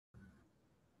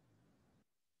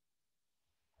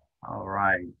All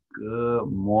right. Good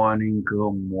morning.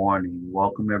 Good morning.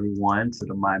 Welcome everyone to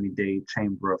the Miami-Dade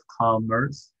Chamber of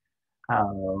Commerce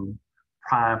um,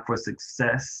 Prime for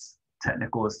Success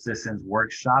Technical Assistance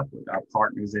Workshop with our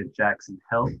partners at Jackson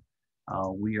Health.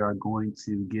 We are going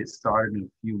to get started in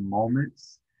a few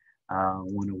moments. I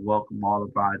want to welcome all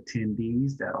of our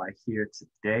attendees that are here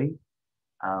today.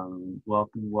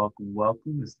 Welcome, welcome,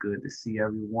 welcome. It's good to see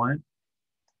everyone.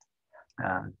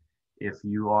 Uh, if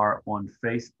you are on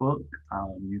Facebook,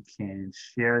 you can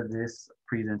share this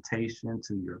presentation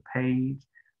to your page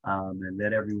and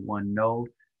let everyone know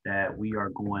that we are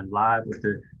going live with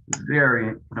a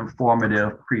very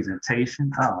informative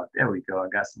presentation. There we go. I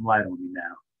got some light on me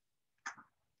now.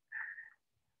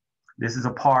 This is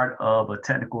a part of a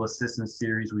technical assistance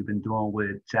series we've been doing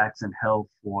with Jackson Health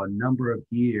for a number of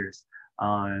years.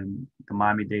 The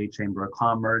Miami-Dade Chamber of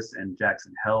Commerce and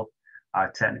Jackson Health, our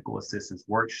technical assistance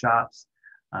workshops.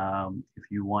 If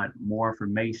you want more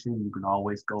information, you can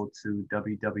always go to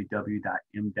www.m-dcc.org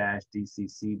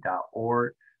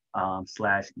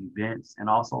 /events and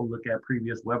also look at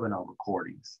previous webinar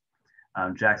recordings.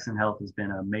 Jackson Health has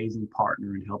been an amazing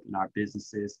partner in helping our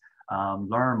businesses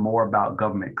learn more about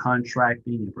government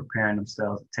contracting and preparing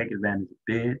themselves to take advantage of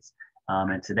bids.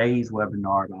 And today's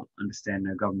webinar about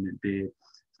understanding a government bid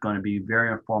is going to be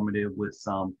very informative with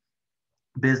some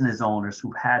business owners who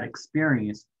had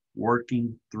experience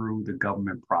working through the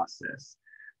government process.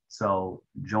 So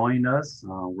join us.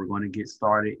 We're going to get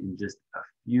started in just a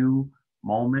few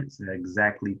moments at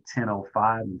exactly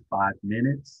 10:05 in 5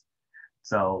 minutes.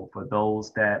 So for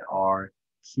those that are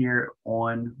here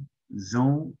on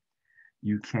Zoom,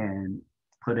 you can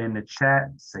put in the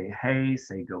chat, say hey,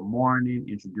 say good morning,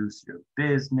 introduce your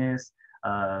business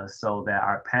so that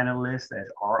our panelists that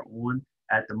are on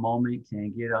at the moment can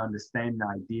get an understanding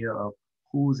idea of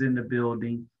who's in the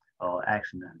building,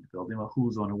 actually not in the building, but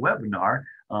who's on the webinar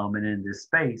and in this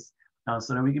space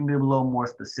so that we can be a little more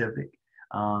specific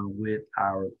with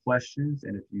our questions.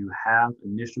 And if you have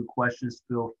initial questions,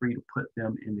 feel free to put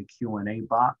them in the Q&A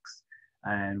box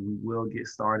and we will get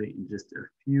started in just a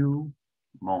few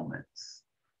moments.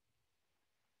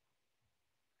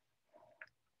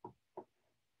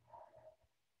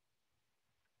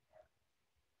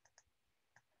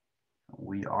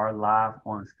 We are live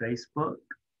on Facebook,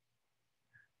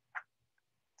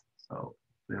 so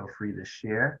feel free to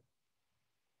share.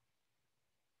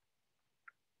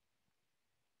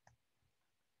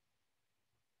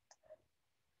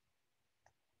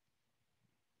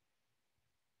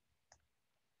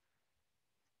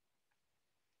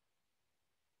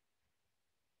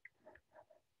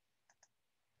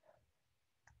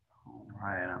 All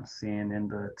right, I'm seeing in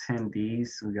the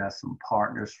attendees, we got some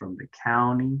partners from the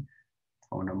county,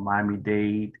 from the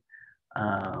Miami-Dade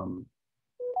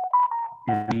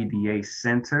MDA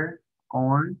Center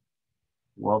on.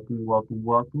 Welcome, welcome,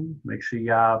 welcome. Make sure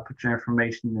y'all put your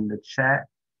information in the chat.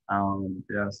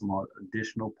 There are some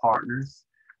additional partners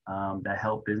that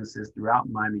help businesses throughout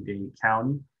Miami-Dade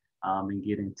County in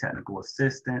getting technical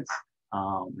assistance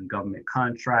in government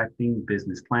contracting,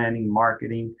 business planning,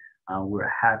 marketing. We're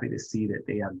happy to see that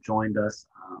they have joined us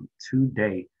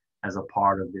today as a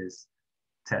part of this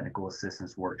technical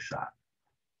assistance workshop.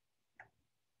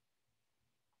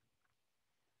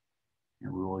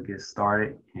 And we will get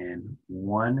started in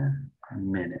 1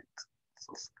 minute.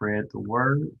 So spread the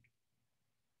word.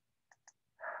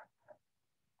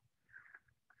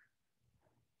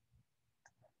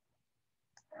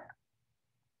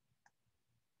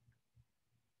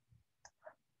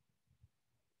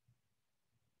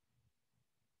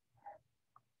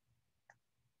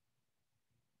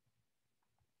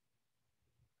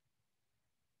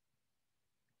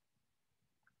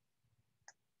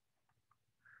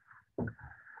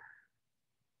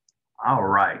 All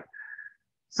right.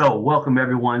 So welcome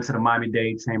everyone to the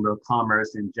Miami-Dade Chamber of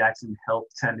Commerce and Jackson Health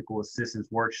Technical Assistance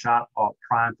Workshop, or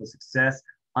Prime for Success,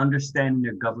 Understanding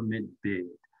the Government Bid.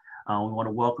 We want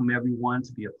to welcome everyone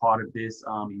to be a part of this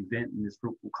event and this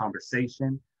fruitful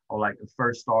conversation. I would like to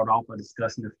first start off by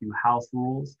discussing a few house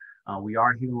rules. We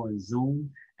are here on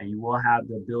Zoom and you will have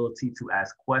the ability to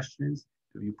ask questions.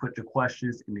 If you put your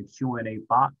questions in the Q&A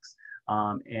box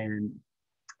and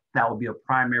that will be a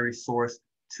primary source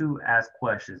to ask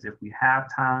questions. If we have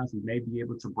times, we may be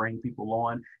able to bring people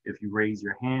on if you raise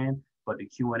your hand, but the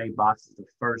Q&A box is the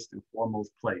first and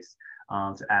foremost place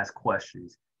to ask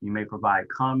questions. You may provide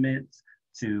comments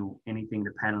to anything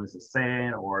the panelists are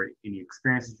saying or any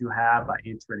experiences you have by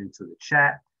entering into the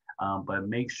chat, but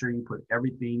make sure you put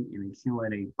everything in the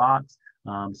Q&A box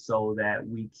so that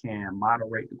we can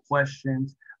moderate the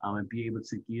questions and be able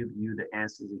to give you the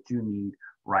answers that you need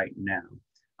right now.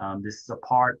 This is a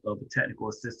part of a technical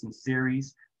assistance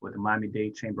series with the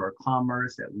Miami-Dade Chamber of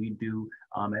Commerce that we do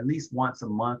at least once a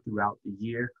month throughout the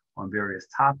year on various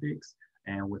topics.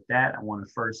 And with that, I want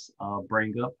to first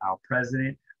bring up our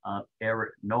president,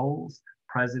 Eric Knowles,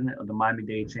 president of the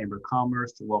Miami-Dade Chamber of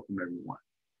Commerce, to welcome everyone.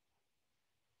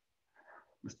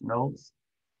 Mr. Knowles.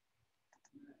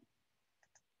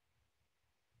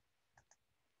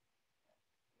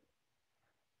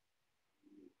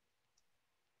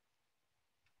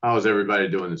 How's everybody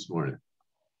doing this morning?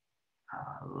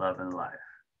 Loving life.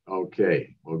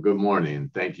 Okay, well, good morning.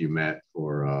 Thank you, Matt,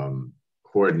 for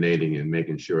coordinating and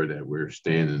making sure that we're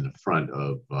staying in the front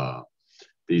of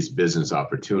these business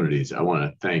opportunities. I want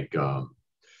to thank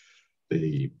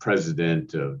the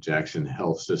president of Jackson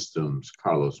Health Systems,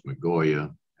 Carlos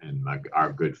Magoya, and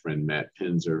our good friend, Matt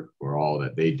Pinzer, for all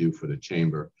that they do for the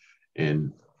chamber.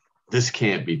 And this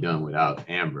can't be done without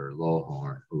Amber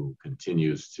Lowhorn, who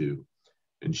continues to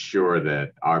ensure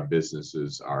that our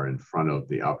businesses are in front of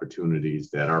the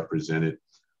opportunities that are presented.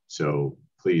 So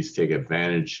please take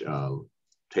advantage,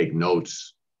 take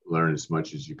notes, learn as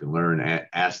much as you can learn,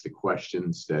 ask the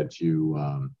questions that you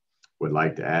would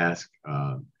like to ask,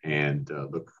 I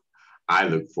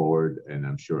look forward, and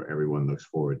I'm sure everyone looks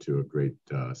forward to a great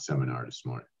seminar this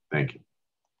morning. Thank you.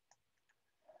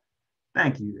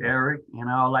 Thank you, Eric. And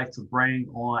I would like to bring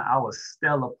on our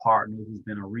stellar partner who's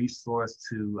been a resource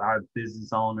to our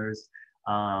business owners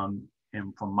and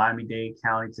from Miami-Dade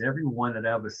County to everyone that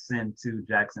ever sent to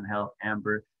Jackson Health.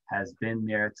 Amber has been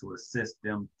there to assist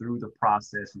them through the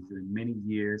process. She's been many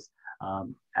years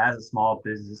as a small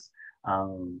business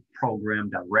program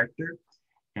director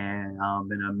and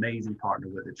been an amazing partner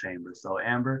with the chamber. So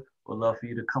Amber, we'd love for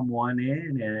you to come on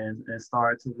in and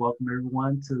start to welcome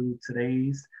everyone to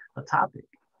today's topic.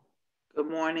 Good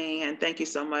morning, and thank you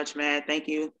so much, Matt. Thank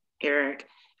you, Eric.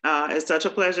 It's such a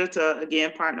pleasure to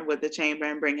again partner with the chamber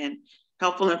and bring in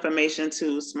helpful information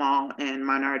to small and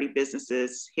minority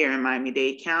businesses here in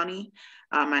Miami-Dade County.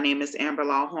 My name is Amber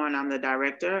Lawhorn. I'm the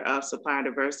Director of Supplier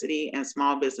Diversity and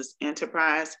Small Business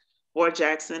Enterprise for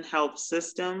Jackson Health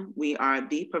System. We are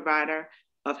the provider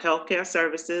of healthcare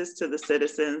services to the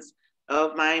citizens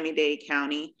of Miami-Dade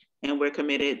County, and we're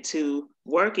committed to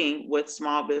working with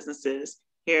small businesses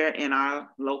here in our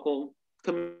local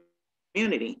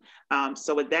community.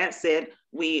 So with that said,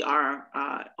 we are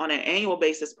on an annual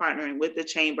basis partnering with the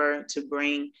chamber to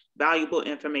bring valuable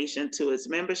information to its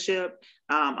membership.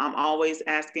 I'm always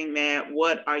asking Matt,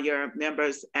 what are your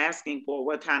members asking for?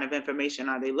 What kind of information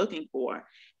are they looking for?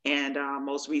 And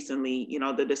most recently,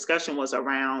 the discussion was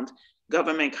around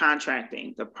government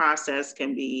contracting. The process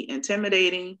can be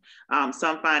intimidating.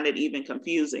 Some find it even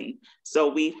confusing. So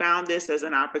we found this as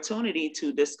an opportunity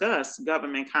to discuss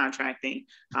government contracting,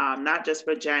 not just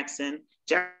for Jackson.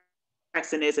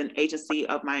 Jackson is an agency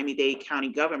of Miami-Dade County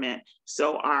government.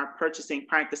 So our purchasing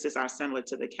practices are similar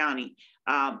to the county,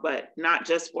 but not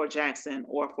just for Jackson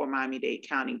or for Miami-Dade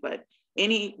County, but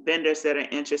any vendors that are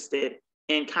interested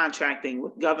in contracting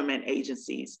with government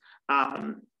agencies.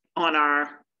 On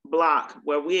our block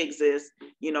where we exist,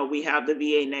 we have the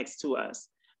VA next to us.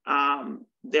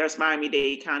 There's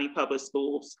Miami-Dade County Public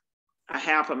Schools a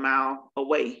half a mile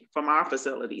away from our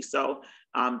facility. So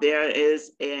there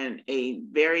is a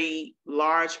very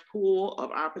large pool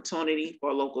of opportunity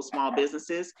for local small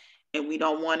businesses. And we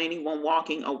don't want anyone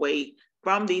walking away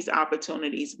from these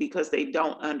opportunities because they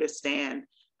don't understand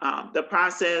the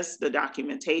process, the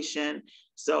documentation.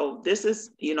 So this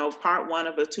is, part one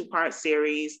of a two-part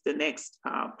series. The next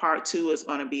part two is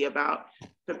going to be about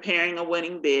preparing a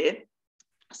winning bid.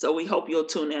 So we hope you'll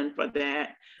tune in for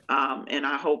that. And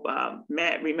I hope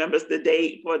Matt remembers the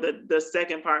date for the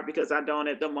second part because I don't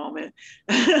at the moment.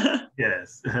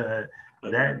 Yes,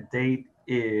 that date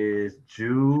is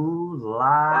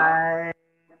July,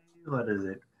 what is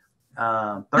it?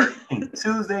 13th,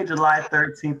 Tuesday, July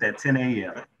 13th at 10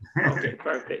 a.m. Okay,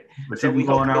 perfect. But so you can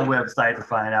go on our website to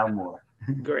find out more.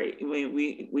 Great.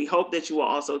 We hope that you will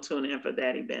also tune in for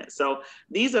that event. So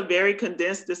these are very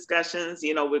condensed discussions.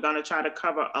 We're going to try to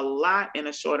cover a lot in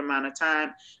a short amount of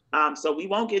time. So we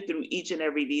won't get through each and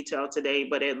every detail today,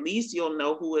 but at least you'll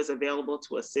know who is available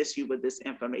to assist you with this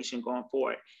information going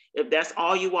forward. If that's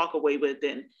all you walk away with,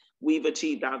 then we've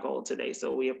achieved our goal today.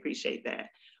 So we appreciate that.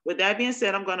 With that being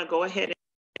said, I'm going to go ahead and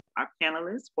our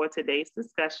panelists for today's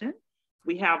discussion.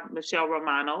 We have Michelle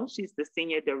Romano. She's the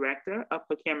Senior Director of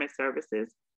Procurement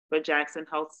Services for Jackson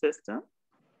Health System.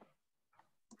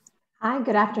 Hi,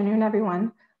 good afternoon,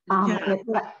 everyone. It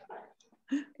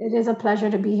is a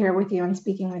pleasure to be here with you and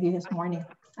speaking with you this morning.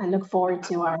 I look forward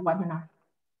to our webinar.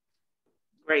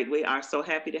 Great. We are so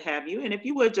happy to have you. And if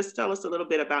you would just tell us a little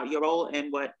bit about your role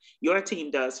and what your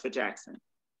team does for Jackson.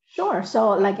 Sure. So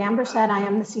like Amber said, I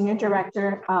am the Senior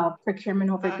Director of Procurement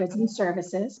over Goods and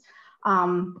Services.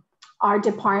 Our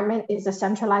department is a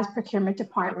centralized procurement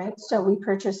department. So we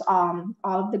purchase all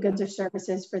of the goods or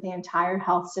services for the entire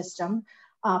health system,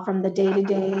 from the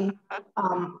day-to-day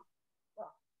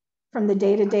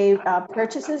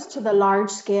purchases to the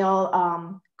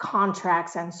large-scale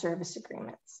contracts and service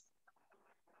agreements.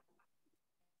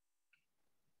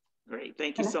 Great,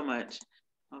 thank you so much.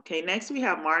 Okay, next we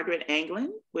have Margaret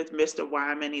Anglin with Mr.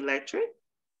 Wireman Electric.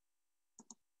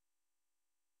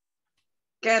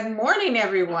 Good morning,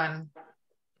 everyone.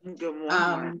 Good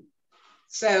morning.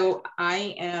 So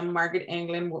I am Margaret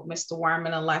Anglin with Mr.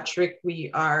 Wireman Electric.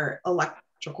 We are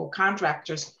electrical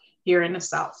contractors here in the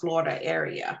South Florida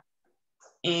area.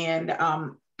 And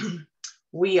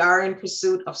we are in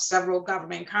pursuit of several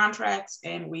government contracts,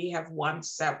 and we have won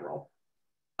several.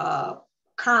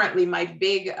 Currently, my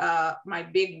big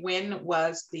win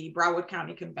was the Broward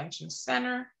County Convention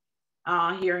Center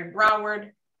here in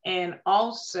Broward. And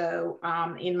also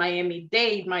in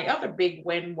Miami-Dade, my other big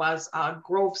win was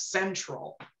Grove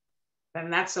Central.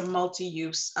 And that's a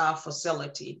multi-use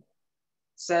facility.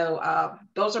 So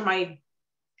those are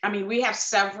we have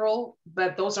several,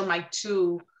 but those are my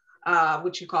two,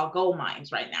 what you call gold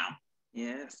mines right now.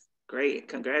 Yes, great,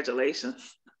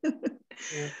 congratulations.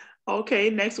 Yeah. Okay,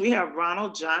 next we have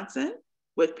Ronald Johnson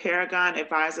with Paragon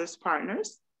Advisors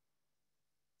Partners.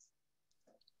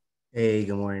 Hey,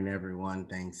 good morning, everyone.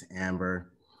 Thanks,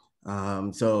 Amber.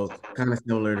 So kind of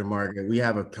similar to Margaret, we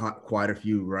have quite a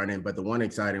few running, but the one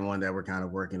exciting one that we're kind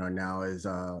of working on now is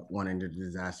one in the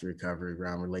disaster recovery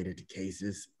round related to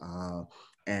cases.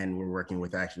 And we're working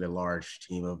with actually a large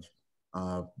team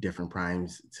of different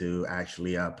primes to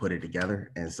actually put it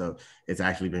together. And so it's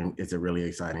a really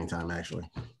exciting time, actually.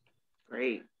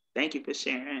 Great, thank you for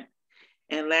sharing.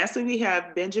 And lastly, we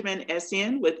have Benjamin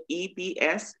Essien with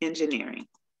EBS Engineering.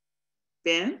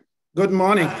 Ben? Good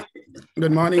morning.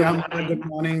 Good morning, Amber. Good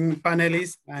morning,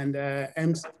 panelists, and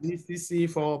MDCC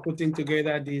for putting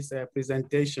together this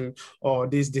presentation or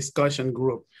this discussion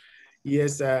group.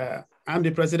 Yes, I'm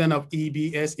the president of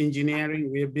EBS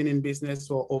Engineering. We've been in business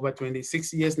for over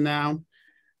 26 years now.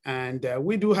 And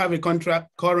we do have a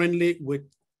contract currently with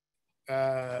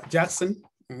Jackson,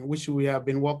 which we have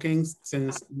been working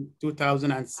since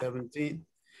 2017.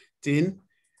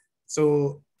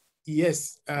 So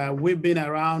yes, we've been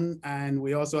around, and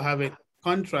we also have a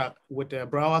contract with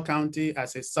Broward County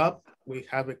as a sub. We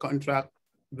have a contract,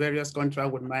 various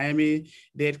contracts with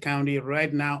Miami-Dade County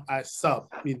right now as sub,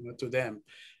 to them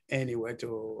anyway,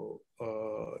 to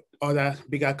other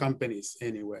bigger companies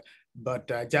anyway.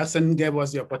 But Jackson gave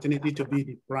us the opportunity to be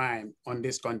the prime on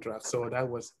this contract. So that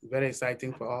was very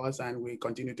exciting for us, and we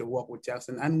continue to work with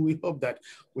Jackson, and we hope that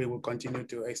we will continue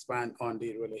to expand on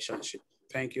the relationship.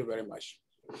 Thank you very much.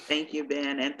 Thank you,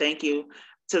 Ben, and thank you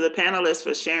to the panelists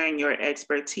for sharing your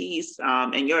expertise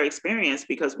and your experience,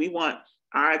 because we want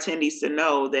our attendees to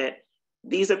know that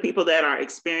these are people that are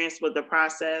experienced with the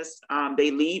process.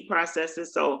 They lead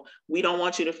processes, so we don't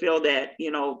want you to feel that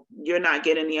you're not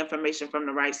getting the information from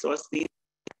the right source. These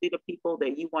are the people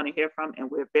that you want to hear from, and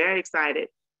we're very excited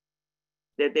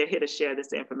that they're here to share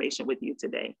this information with you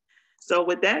today. So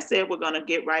with that said, we're going to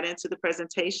get right into the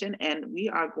presentation, and we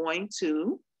are going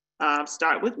to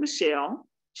start with Michelle.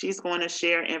 She's going to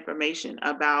share information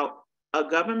about a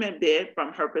government bid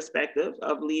from her perspective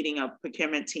of leading a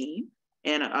procurement team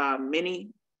and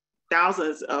many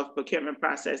thousands of procurement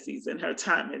processes in her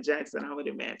time at Jackson, I would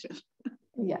imagine.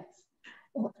 Yes.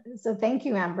 So thank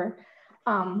you, Amber.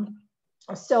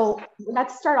 So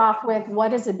let's start off with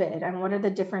what is a bid and what are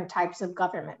the different types of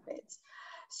government bids.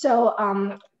 So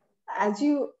as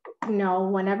you know,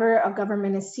 whenever a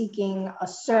government is seeking a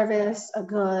service, a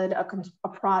good, a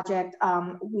project,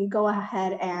 we go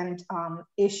ahead and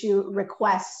issue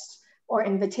requests or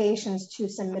invitations to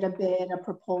submit a bid, a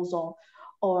proposal,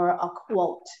 or a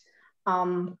quote.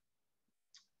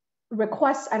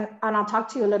 Requests, and I'll talk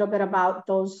to you a little bit about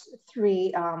those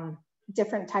three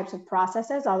different types of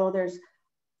processes, although there's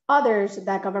others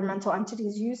that governmental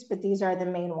entities use, but these are the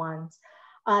main ones.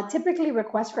 Typically,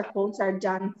 requests for quotes are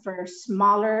done for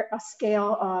smaller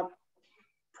scale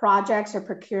projects or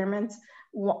procurements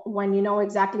when you know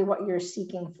exactly what you're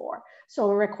seeking for. So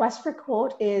a request for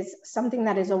quote is something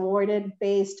that is awarded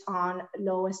based on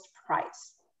lowest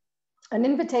price. An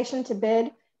invitation to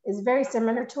bid is very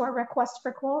similar to a request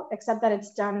for quote, except that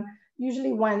it's done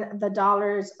usually when the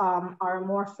dollars are a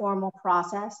more formal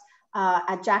process.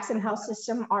 At Jackson Health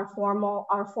System, our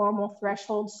formal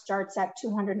threshold starts at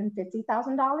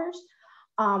 $250,000.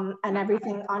 and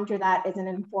everything under that is an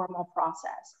informal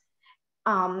process.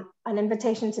 An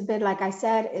invitation to bid, like I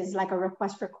said, is like a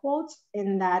request for quotes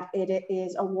in that it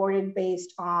is awarded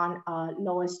based on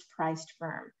lowest priced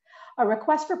firm. A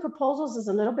request for proposals is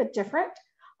a little bit different.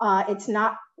 It's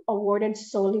not awarded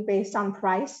solely based on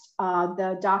price.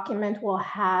 The document will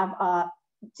have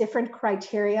different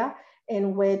criteria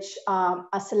in which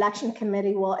a selection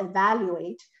committee will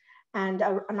evaluate, and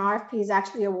an RFP is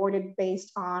actually awarded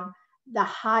based on the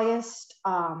highest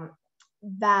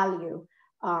value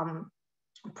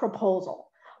proposal.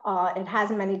 It has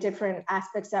many different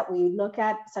aspects that we look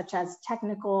at, such as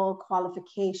technical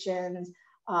qualifications,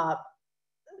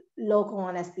 local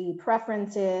and SB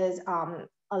preferences,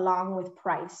 along with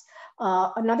price.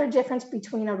 Another difference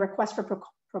between a request for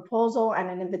proposal and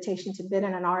an invitation to bid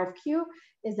and an RFQ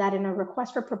is that in a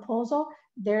request for proposal,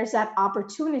 there's that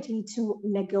opportunity to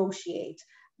negotiate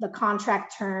the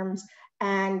contract terms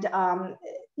and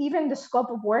even the scope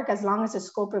of work, as long as the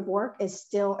scope of work is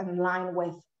still in line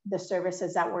with the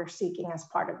services that we're seeking as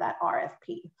part of that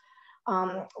RFP.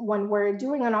 When we're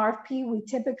doing an RFP,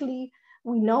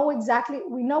 we know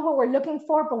what we're looking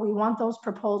for, but we want those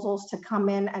proposals to come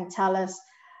in and tell us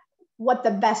what the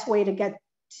best way to get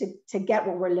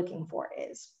what we're looking for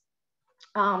is.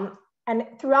 And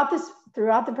throughout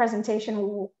the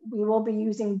presentation, we will be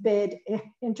using bid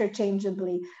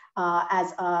interchangeably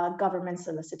as a government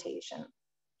solicitation.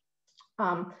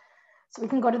 So we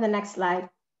can go to the next slide.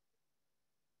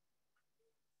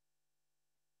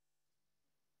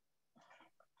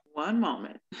 One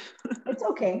moment. It's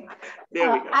okay.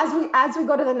 There we go. As we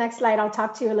go to the next slide, I'll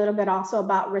talk to you a little bit also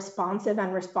about responsive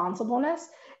and responsibleness.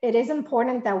 It is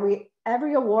important that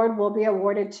every award will be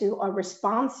awarded to a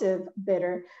responsive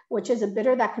bidder, which is a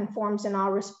bidder that conforms in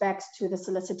all respects to the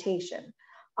solicitation.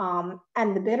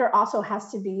 And the bidder also has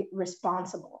to be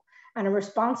responsible. And a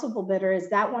responsible bidder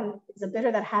is a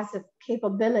bidder that has the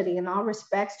capability in all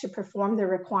respects to perform the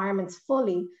requirements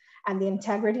fully, and the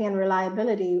integrity and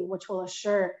reliability, which will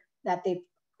assure that they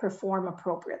perform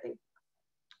appropriately.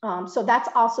 So that's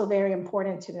also very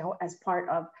important to know as part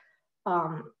of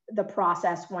the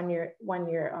process when you're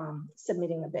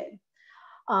submitting a bid.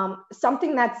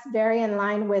 Something that's very in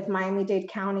line with Miami-Dade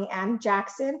County and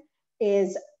Jackson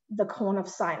is the cone of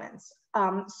silence.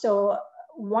 So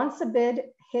once a bid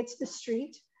hits the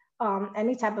street,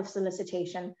 any type of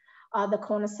solicitation, the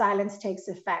cone of silence takes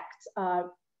effect,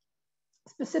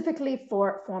 specifically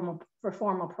for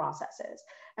formal processes.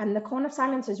 And the cone of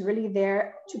silence is really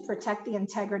there to protect the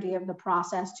integrity of the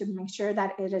process, to make sure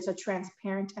that it is a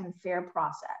transparent and fair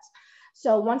process.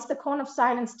 So once the cone of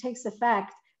silence takes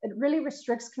effect, it really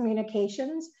restricts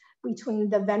communications between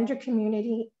the vendor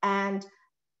community and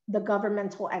the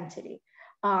governmental entity.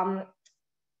 And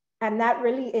that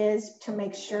really is to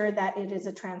make sure that it is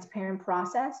a transparent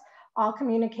process. All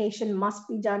communication must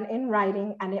be done in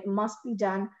writing, and it must be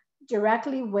done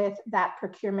directly with that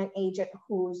procurement agent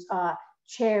who's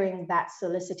chairing that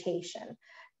solicitation.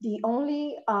 The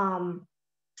only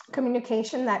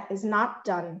communication that is not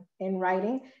done in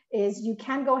writing is you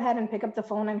can go ahead and pick up the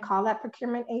phone and call that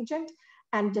procurement agent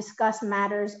and discuss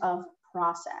matters of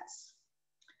process.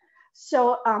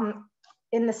 So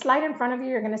in the slide in front of you,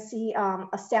 you're going to see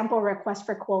a sample request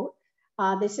for quote.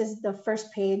 This is the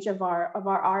first page of our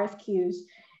RFQs.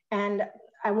 And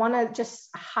I want to just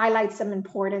highlight some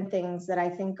important things that I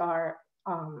think are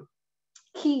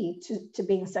key to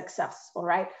being successful,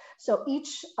 right? So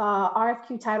each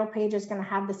RFQ title page is going to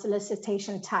have the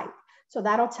solicitation type. So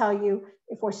that'll tell you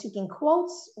if we're seeking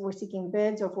quotes, we're seeking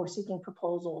bids, or if we're seeking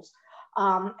proposals.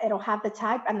 It'll have the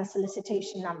type and the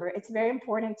solicitation number. It's very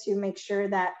important to make sure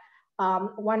that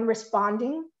when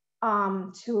responding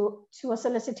to a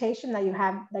solicitation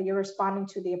that you're responding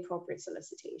to the appropriate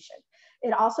solicitation.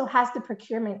 It also has the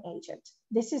procurement agent.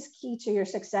 This is key to your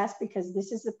success because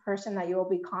this is the person that you will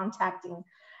be contacting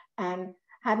and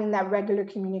having that regular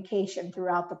communication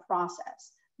throughout the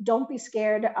process. Don't be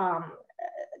scared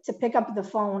to pick up the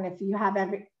phone if you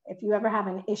ever have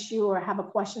an issue or have a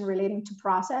question relating to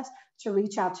process, to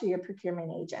reach out to your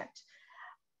procurement agent.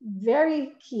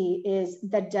 Very key is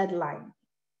the deadline.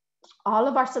 All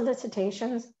of our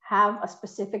solicitations have a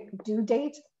specific due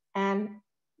date and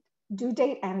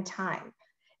time.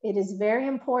 It is very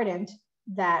important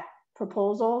that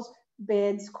proposals,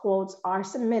 bids, quotes are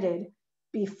submitted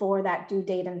before that due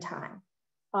date and time.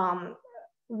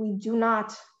 We do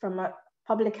not, from a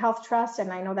public health trust,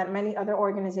 and I know that many other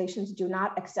organizations do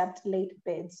not accept late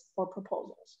bids or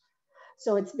proposals.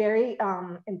 So it's very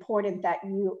important that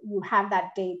you have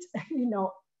that date,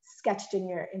 sketched in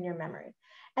your memory.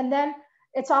 And then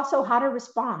It's also how to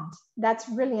respond. That's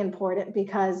really important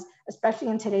because especially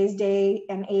in today's day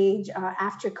and age,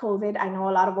 after COVID, I know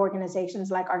a lot of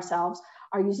organizations like ourselves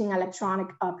are using electronic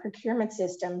procurement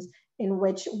systems in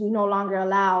which we no longer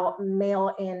allow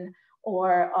mail-in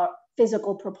or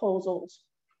physical proposals.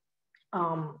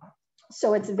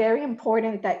 So it's very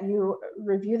important that you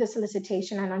review the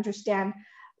solicitation and understand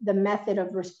the method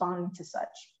of responding to such.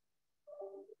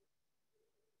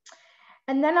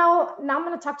 And then now I'm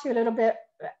going to talk to you a little bit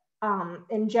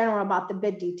in general about the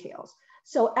bid details.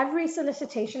 So every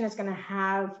solicitation is going to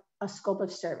have a scope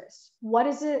of service. What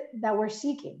is it that we're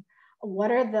seeking?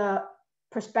 What are the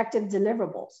prospective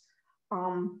deliverables?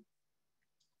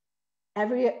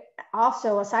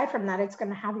 Also, aside from that, it's going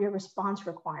to have your response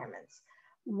requirements.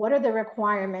 What are the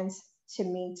requirements to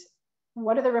meet?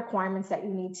 What are the requirements that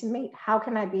you need to meet? How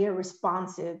can I be a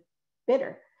responsive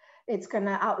bidder? It's going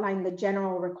to outline the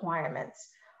general requirements.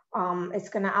 It's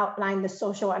going to outline the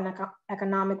social and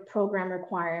economic program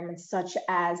requirements, such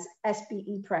as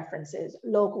SBE preferences,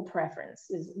 local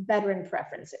preferences, veteran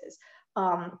preferences.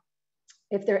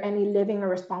 If there are any living or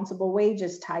responsible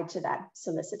wages tied to that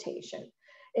solicitation.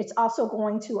 It's also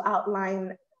going to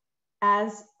outline,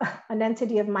 as an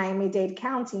entity of Miami-Dade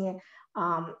County,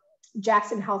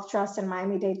 Jackson Health Trust and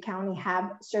Miami-Dade County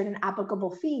have certain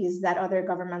applicable fees that other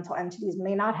governmental entities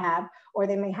may not have, or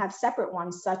they may have separate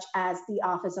ones, such as the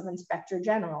Office of Inspector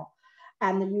General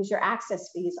and the user access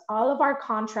fees. All of our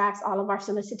contracts, all of our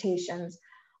solicitations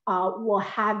will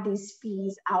have these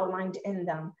fees outlined in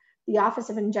them. The Office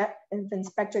of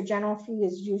Inspector General fee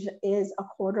is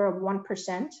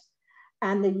 1/4%,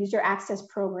 and the user access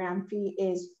program fee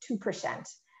is 2%.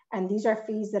 And these are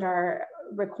fees that are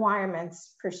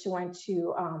requirements pursuant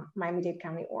to Miami-Dade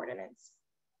County ordinance.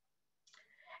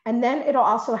 And then it'll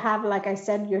also have, like I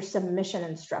said, your submission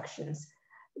instructions.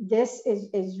 This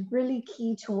is really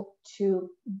key to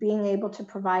being able to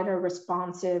provide a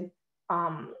responsive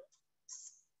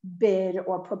bid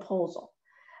or proposal.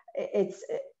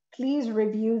 Please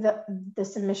review the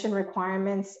submission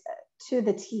requirements to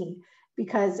the T,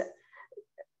 because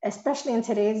especially in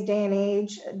today's day and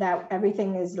age that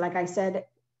everything is, like I said,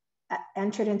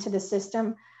 entered into the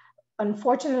system.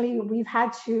 Unfortunately, we've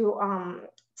had to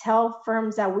tell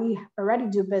firms that we already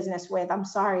do business with, I'm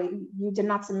sorry, you did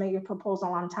not submit your proposal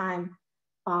on time.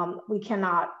 We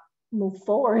cannot move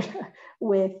forward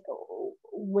with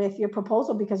your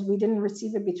proposal because we didn't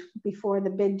receive it before the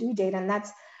bid due date. And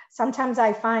that's, sometimes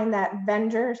I find that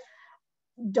vendors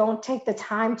don't take the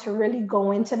time to really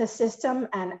go into the system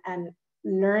and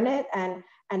learn it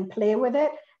and play with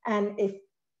it. And if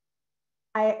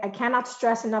I cannot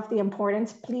stress enough the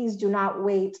importance, please do not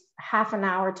wait half an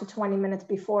hour to 20 minutes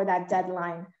before that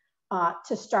deadline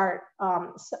to start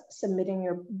submitting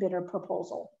your bid or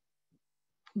proposal,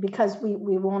 because we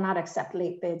will not accept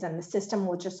late bids and the system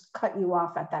will just cut you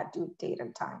off at that due date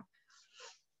and time.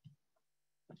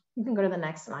 You can go to the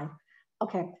next slide.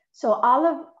 Okay, so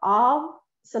all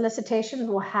solicitations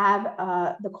will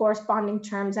have the corresponding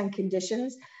terms and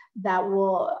conditions that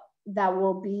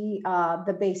will be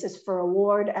the basis for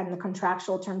award, and the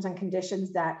contractual terms and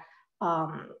conditions that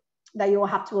you will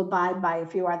have to abide by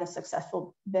if you are the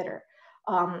successful bidder.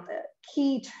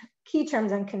 Key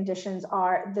terms and conditions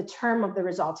are the term of the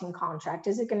resulting contract.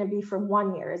 Is it going to be for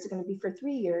 1 year? Is it going to be for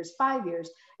 3 years, 5 years?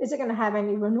 Is it going to have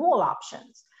any renewal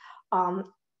options?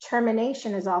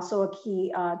 Termination is also a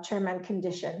key term and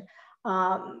condition.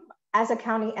 As a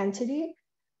county entity,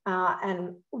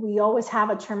 and we always have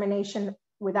a termination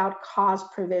without cause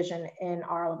provision in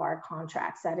all of our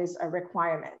contracts. That is a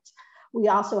requirement. We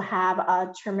also have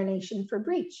a termination for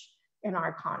breach in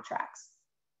our contracts.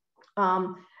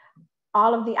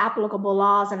 All of the applicable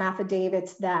laws and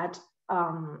affidavits that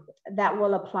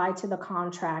will apply to the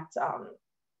contract,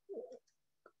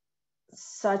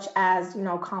 such as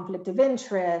conflict of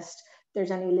interest, if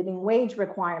there's any living wage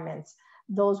requirements,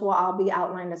 those will all be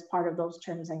outlined as part of those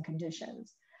terms and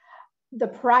conditions. The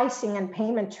pricing and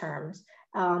payment terms.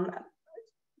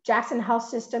 Jackson Health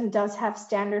System does have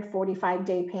standard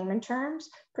 45-day payment terms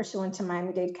pursuant to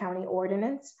Miami-Dade County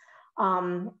ordinance.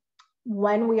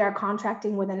 When we are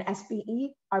contracting with an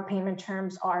SBE, our payment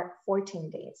terms are 14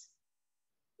 days.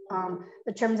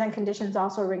 The terms and conditions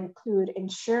also include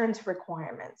insurance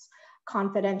requirements,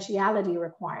 confidentiality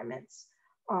requirements,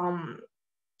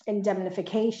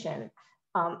 indemnification,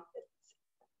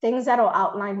 things that will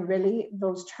outline really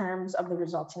those terms of the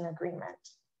resulting agreement.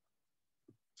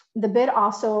 The bid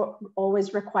also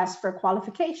always requests for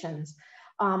qualifications.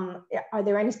 Are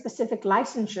there any specific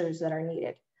licensures that are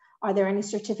needed? Are there any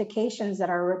certifications that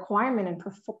are a requirement in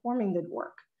performing the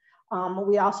work?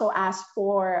 We also ask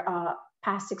for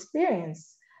past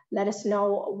experience. Let us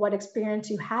know what experience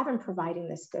you have in providing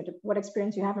this good, what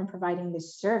experience you have in providing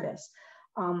this service.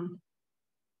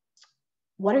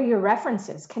 What are your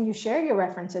references? Can you share your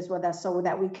references with us so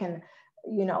that we can,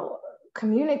 you know,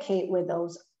 communicate with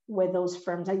those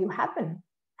firms that you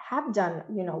have done,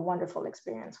 you know, wonderful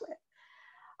experience with.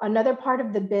 Another part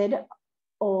of the bid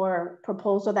or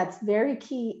proposal that's very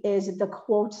key is the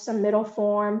quote submittal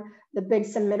form, the bid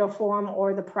submittal form,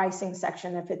 or the pricing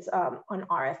section if it's an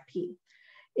RFP.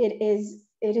 It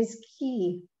is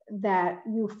key that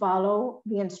you follow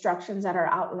the instructions that are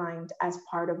outlined as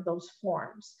part of those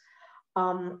forms.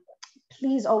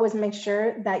 Please always make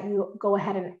sure that you go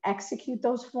ahead and execute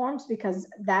those forms, because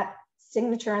that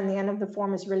signature on the end of the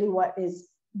form is really what is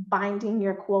binding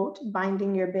your quote,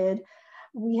 binding your bid.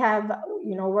 We have,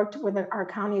 you know, worked with our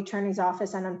county attorney's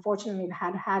office, and unfortunately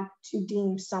had to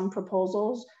deem some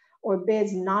proposals or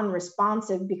bids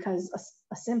non-responsive because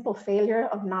a simple failure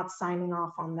of not signing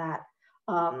off on that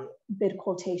bid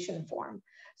quotation form.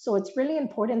 So it's really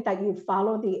important that you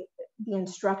follow the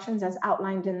instructions as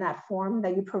outlined in that form,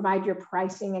 that you provide your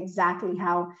pricing exactly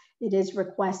how it is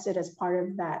requested as part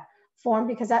of that form,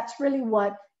 because that's really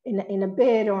what in a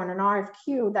bid or in an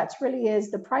RFQ, that's really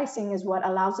is the pricing is what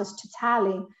allows us to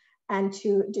tally and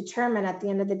to determine at the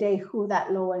end of the day who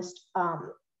that lowest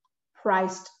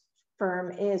priced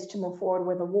firm is to move forward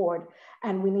with award.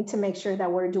 And we need to make sure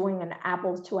that we're doing an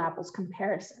apples to apples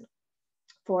comparison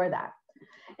for that.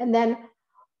 And then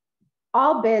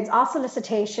all bids, all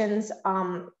solicitations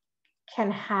can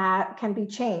be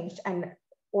changed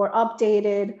or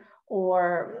updated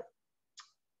or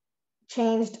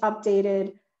changed,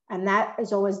 updated, and that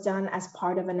is always done as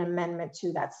part of an amendment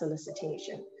to that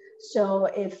solicitation. So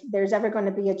if there's ever going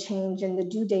to be a change in the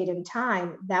due date and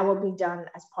time, that will be done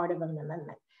as part of an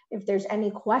amendment. If there's any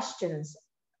questions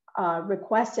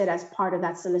requested as part of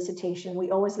that solicitation,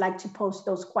 we always like to post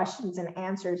those questions and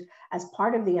answers as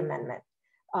part of the amendment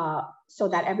so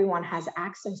that everyone has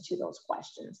access to those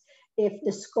questions. If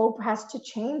the scope has to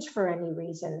change for any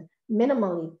reason,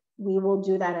 minimally, we will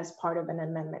do that as part of an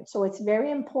amendment. So it's very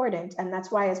important, and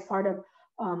that's why as part of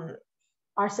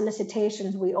our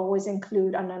solicitations, we always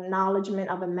include an acknowledgement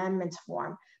of amendments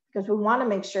form, because we want to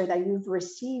make sure that you've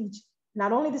received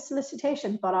not only the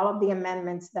solicitation, but all of the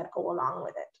amendments that go along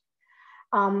with it.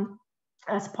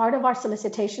 As part of our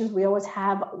solicitations, we always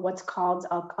have what's called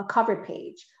a cover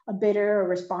page, a bidder or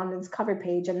respondent's cover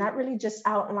page, and that really just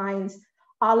outlines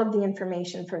all of the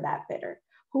information for that bidder.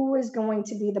 Who is going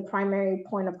to be the primary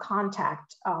point of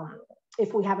contact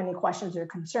if we have any questions or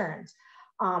concerns?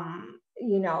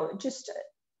 You know, just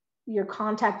your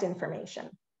contact information.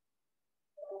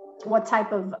 What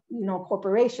type of, you know,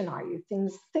 corporation are you?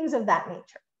 Things of that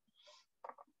nature.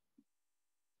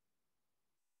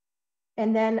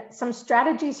 And then some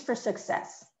strategies for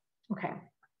success. Okay.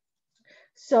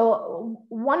 So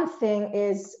one thing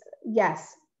is,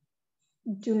 yes,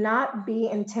 do not be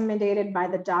intimidated by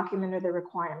the document or the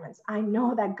requirements. I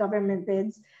know that government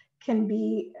bids can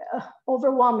be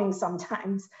overwhelming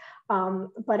sometimes,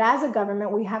 but as a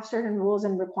government, we have certain rules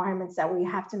and requirements that we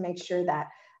have to make sure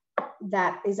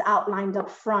that is outlined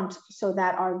up front so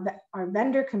that our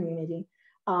vendor community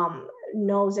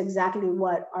knows exactly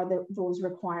what those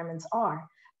requirements are.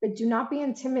 But do not be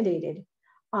intimidated.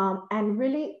 And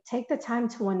really take the time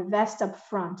to invest up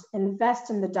front, invest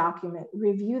in the document,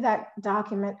 review that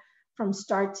document from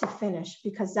start to finish,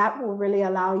 because that will really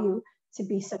allow you to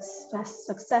be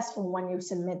successful when you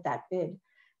submit that bid.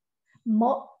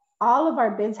 All of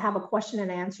our bids have a question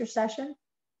and answer session.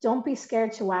 Don't be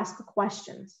scared to ask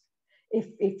questions.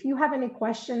 If you have any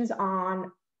questions on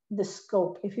the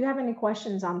scope, if you have any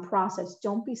questions on process,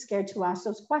 don't be scared to ask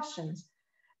those questions,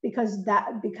 because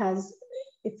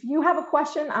if you have a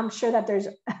question, I'm sure that there's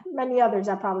many others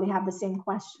that probably have the same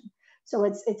question. So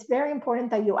it's very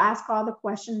important that you ask all the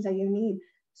questions that you need,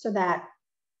 so that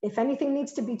if anything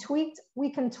needs to be tweaked, we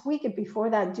can tweak it before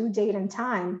that due date and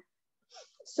time,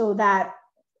 so that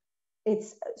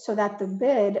the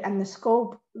bid and the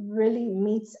scope really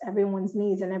meets everyone's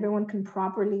needs and everyone can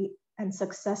properly and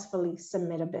successfully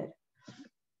submit a bid.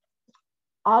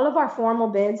 All of our formal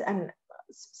bids and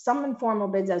some informal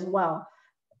bids as well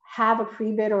have a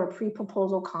pre-bid or a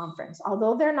pre-proposal conference.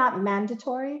 Although they're not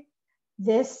mandatory,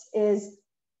 this is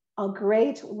a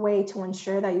great way to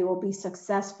ensure that you will be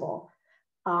successful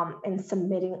in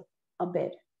submitting a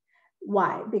bid.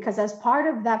 Why? Because as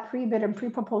part of that pre-bid and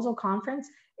pre-proposal conference,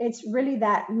 it's really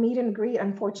that meet and greet.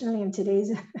 Unfortunately, in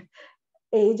today's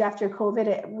age after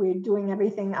COVID, we're doing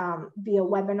everything via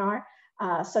webinar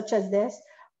such as this.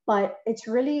 But it's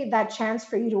really that chance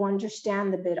for you to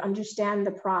understand the bid, understand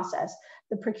the process.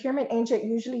 The procurement agent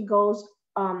usually goes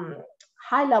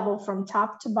high level from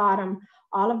top to bottom,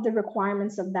 all of the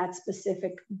requirements of that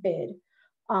specific bid.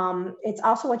 It's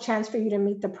also a chance for you to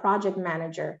meet the project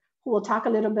manager, who will talk a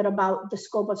little bit about the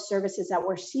scope of services that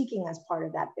we're seeking as part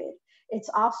of that bid. It's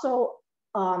also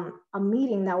a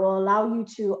meeting that will allow you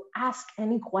to ask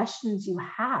any questions you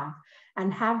have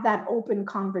and have that open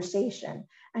conversation.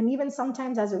 And even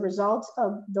sometimes as a result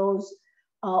of those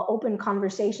open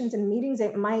conversations and meetings,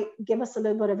 it might give us a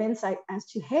little bit of insight as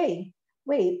to, hey,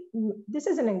 wait, this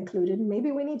isn't included.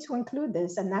 Maybe we need to include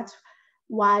this. And that's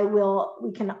why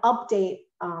we can update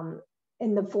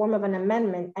in the form of an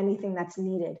amendment anything that's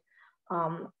needed.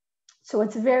 So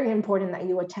it's very important that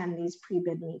you attend these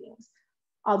pre-bid meetings.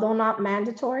 Although not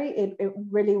mandatory, it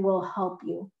really will help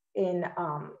you in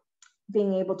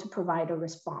being able to provide a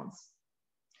response.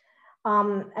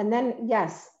 And then,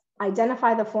 yes,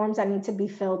 identify the forms that need to be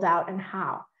filled out and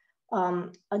how.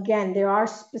 Again, there are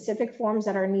specific forms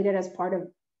that are needed as part of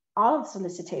all of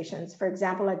solicitations. For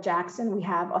example, at Jackson, we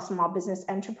have a small business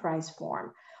enterprise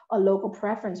form, a local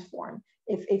preference form.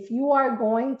 If you are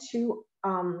going to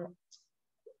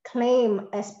claim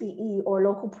SBE or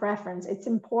local preference, it's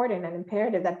important and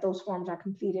imperative that those forms are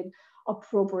completed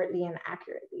appropriately and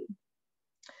accurately.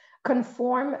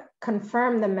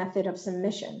 Confirm the method of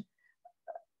submission.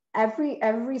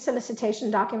 Every solicitation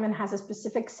document has a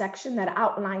specific section that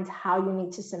outlines how you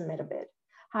need to submit a bid,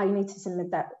 how you need to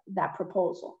submit that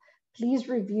proposal. Please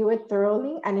review it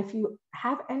thoroughly. And if you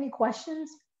have any questions,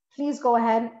 please go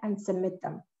ahead and submit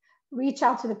them. Reach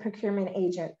out to the procurement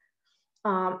agent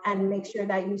and make sure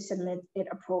that you submit it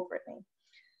appropriately.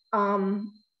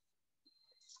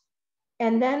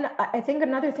 And then I think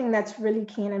another thing that's really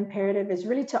key and imperative is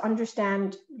really to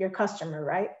understand your customer,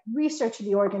 right? Research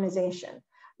the organization,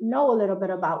 know a little bit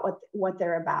about what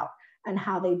they're about and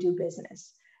how they do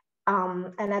business.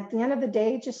 And at the end of the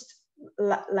day, just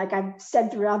like I've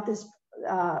said throughout this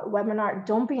webinar,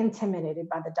 don't be intimidated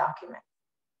by the document.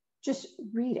 Just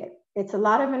read it. It's a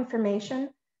lot of information,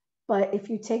 but if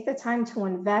you take the time to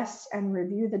invest and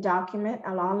review the document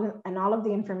and all of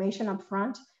the information up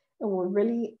front, it will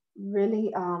really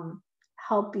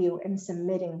help you in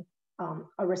submitting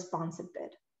a responsive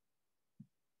bid.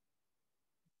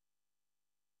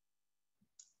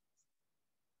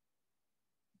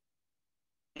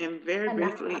 And very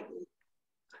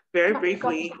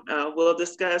briefly, we'll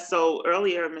discuss, so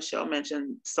earlier Michelle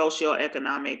mentioned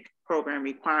socioeconomic program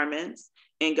requirements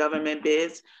in government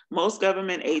bids. Most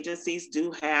government agencies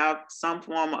do have some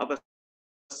form of a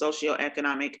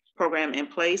socioeconomic program in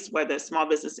place, whether it's small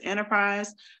business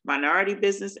enterprise, minority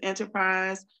business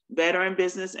enterprise, veteran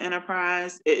business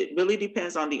enterprise. It really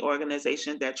depends on the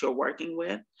organization that you're working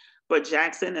with. For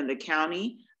Jackson and the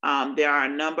county, there are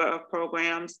a number of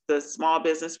programs: the small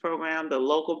business program, the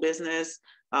local business,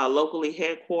 locally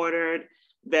headquartered,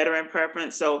 veteran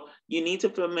preference. So you need to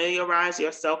familiarize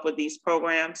yourself with these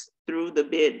programs through the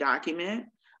bid document.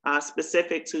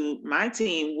 Specific to my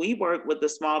team, we work with the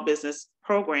small business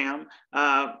program,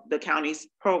 the county's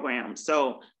program.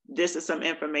 So this is some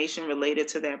information related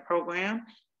to that program.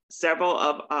 Several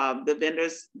of the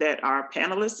vendors that are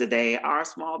panelists today are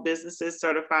small businesses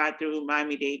certified through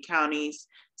Miami-Dade County's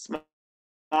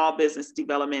Small Business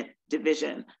Development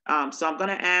Division. So I'm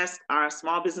gonna ask our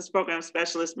small business program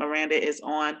specialist, Miranda is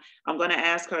on. I'm gonna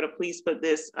ask her to please put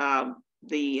this,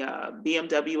 the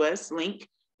BMWS link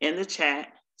in the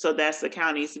chat. So that's the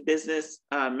county's business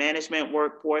management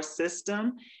workforce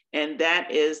system. And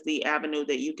that is the avenue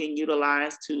that you can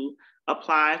utilize to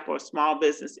apply for small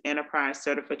business enterprise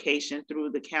certification through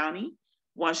the county.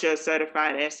 Once you're a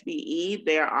certified SBE,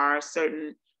 there are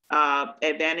certain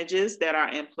advantages that are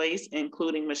in place,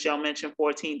 including Michelle mentioned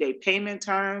 14-day payment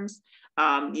terms.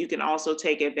 You can also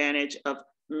take advantage of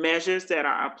measures that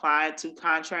are applied to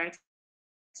contracts,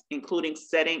 including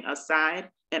setting aside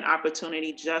an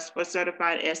opportunity just for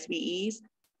certified SBEs.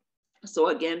 So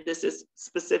again, this is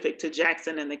specific to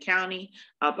Jackson and the county,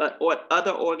 but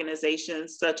other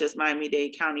organizations such as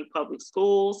Miami-Dade County Public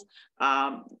Schools,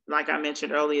 like I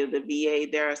mentioned earlier, the VA,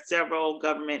 there are several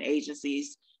government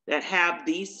agencies that have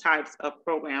these types of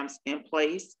programs in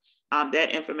place.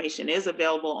 That information is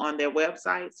available on their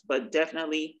websites, but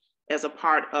definitely as a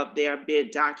part of their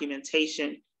bid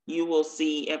documentation, you will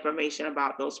see information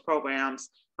about those programs.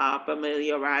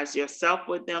 Familiarize yourself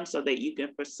with them so that you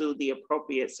can pursue the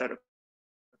appropriate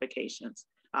certifications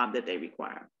that they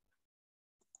require.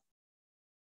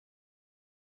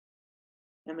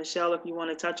 And Michelle, if you want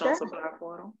to touch on Supplier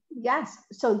Portal. Yes,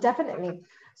 so definitely.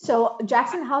 So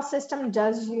Jackson Health System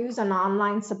does use an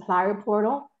online supplier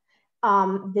portal.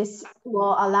 This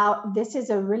will allow,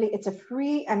 it's a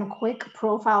free and quick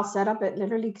profile setup. It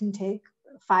literally can take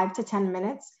 5 to 10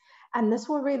 minutes. And this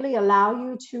will really allow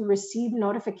you to receive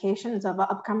notifications of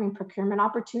upcoming procurement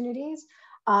opportunities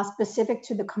specific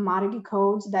to the commodity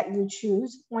codes that you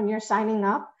choose when you're signing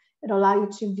up. It'll allow you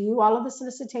to view all of the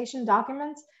solicitation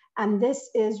documents. And this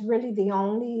is really the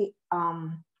only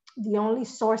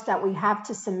source that we have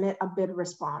to submit a bid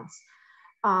response.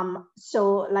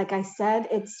 So like I said,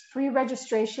 it's free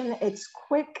registration, it's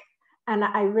quick, and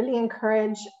I really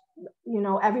encourage, you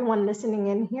know, everyone listening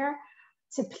in here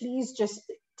to please just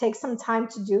take some time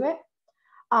to do it.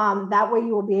 That way you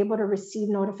will be able to receive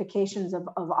notifications of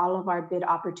all of our bid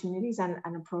opportunities and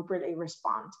appropriately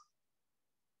respond.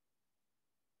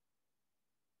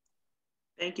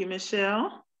 Thank you,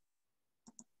 Michelle.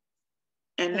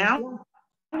 And now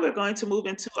we're going to move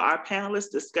into our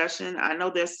panelist discussion. I know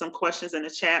there's some questions in the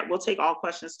chat. We'll take all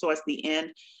questions towards the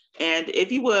end. And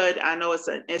if you would, I know it's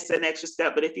an extra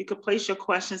step, but if you could place your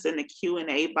questions in the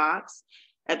Q&A box.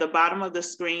 At the bottom of the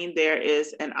screen, there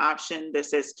is an option that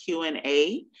says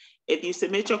Q&A. If you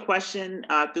submit your question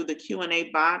through the Q&A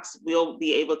box, we'll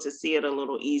be able to see it a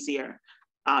little easier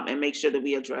and make sure that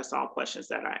we address all questions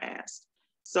that are asked.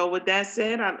 So with that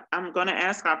said, I'm going to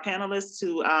ask our panelists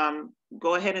to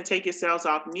go ahead and take yourselves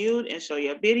off mute and show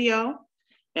your video,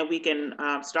 and we can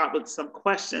start with some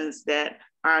questions that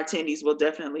our attendees will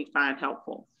definitely find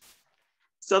helpful.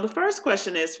 So the first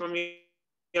question is, from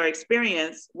your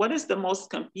experience, what is the most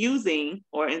confusing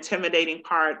or intimidating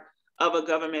part of a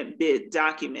government bid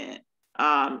document?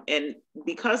 And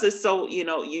because it's so, you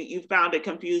know, you found it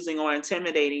confusing or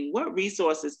intimidating, what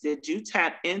resources did you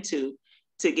tap into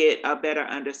to get a better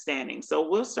understanding? So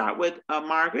we'll start with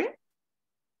Margaret.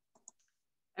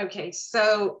 Okay,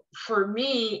 so for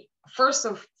me, first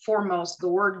and foremost, the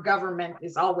word government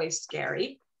is always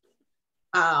scary.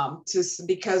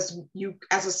 Because you,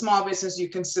 as a small business, you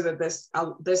consider this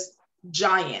this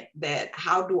giant, that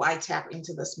how do I tap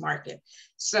into this market?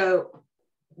 So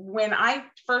when I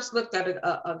first looked at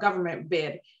a government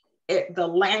bid, the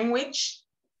language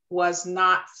was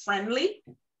not friendly.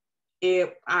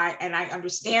 I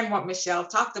understand what Michelle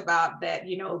talked about, that,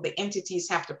 you know, the entities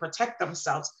have to protect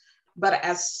themselves, but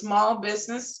as small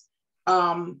business,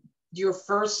 your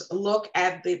first look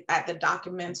at the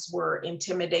documents were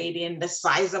intimidating. The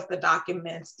size of the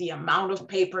documents, the amount of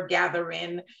paper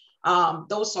gathering,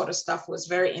 those sort of stuff was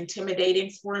very intimidating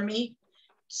for me.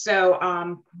 So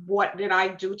what did I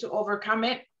do to overcome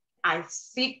it? I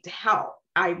sought help.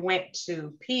 I went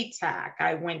to PTAC,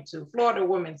 I went to Florida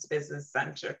Women's Business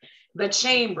Center, the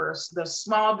chambers, the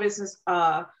small business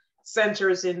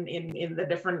centers in the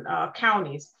different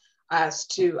counties, as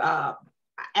to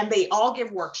and they all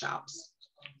give workshops.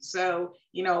 So,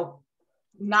 you know,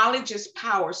 knowledge is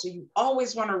power. So you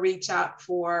always want to reach out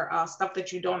for stuff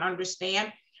that you don't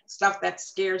understand, stuff that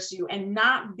scares you, and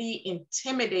not be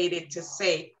intimidated to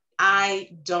say,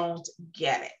 I don't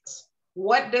get it.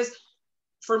 What does,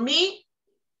 for me,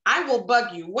 I will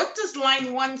bug you. What does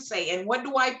line 1 say? And what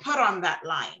do I put on that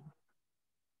line?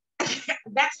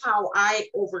 That's how I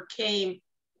overcame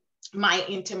my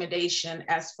intimidation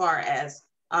as far as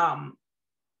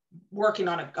working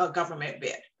on a government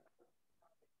bid.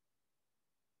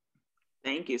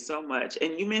 Thank you so much.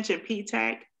 And you mentioned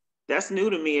PTAC. That's new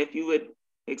to me. If you would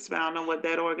expound on what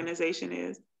that organization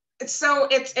is. So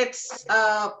it's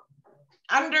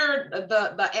under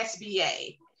the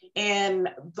SBA, and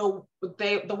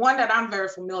the one that I'm very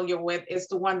familiar with is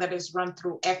the one that is run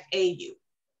through FAU.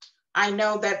 I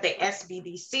know that the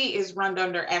SBDC is run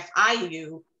under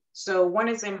FIU. So one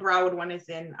is in Broward, one is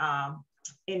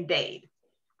in Dade.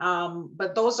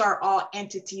 But those are all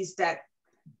entities that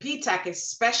PTAC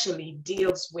especially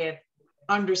deals with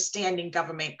understanding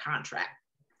government contract.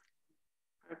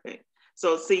 Perfect.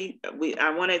 So see,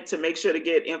 I wanted to make sure to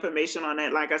get information on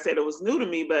that. Like I said, it was new to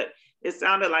me, but it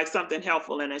sounded like something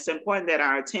helpful. And it's important that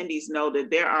our attendees know that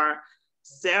there are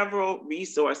several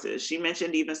resources. She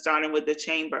mentioned even starting with the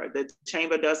chamber. The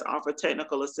chamber does offer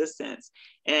technical assistance.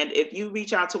 And if you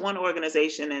reach out to one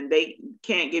organization and they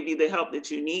can't give you the help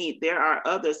that you need, there are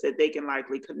others that they can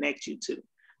likely connect you to.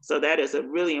 So that is a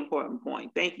really important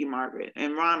point. Thank you, Margaret.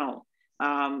 And Ronald,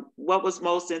 what was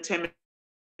most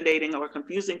intimidating or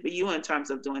confusing for you in terms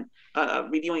of doing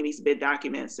reviewing these bid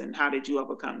documents, and how did you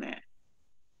overcome that?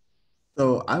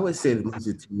 So I would say the most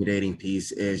intimidating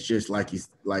piece is just like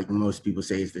most people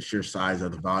say, is the sheer size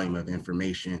of the volume of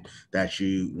information that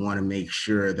you want to make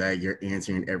sure that you're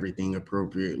answering everything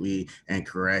appropriately and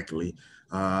correctly.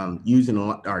 Using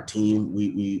our team,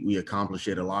 we accomplish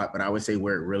it a lot, but I would say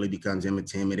where it really becomes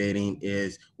intimidating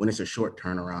is when it's a short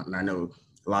turnaround. And I know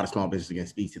a lot of small businesses can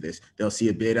speak to this. They'll see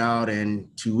a bid out in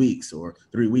 2 weeks or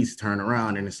 3 weeks, turn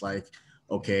around, and it's like,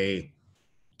 okay,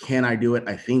 can I do it?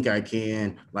 I think I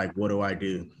can. Like, what do I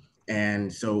do?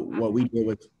 And so what we did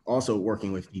was also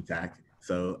working with PTAC.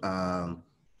 So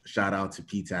shout out to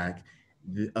PTAC.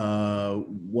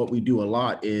 What we do a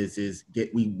lot is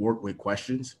we work with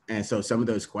questions. And so some of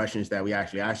those questions that we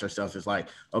actually ask ourselves is like,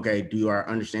 okay, do our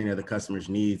understanding of the customer's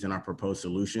needs and our proposed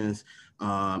solutions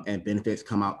and benefits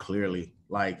come out clearly?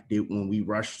 Like when we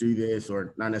rush through this,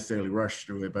 or not necessarily rush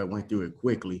through it, but went through it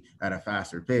quickly at a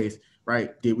faster pace,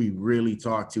 right? Did we really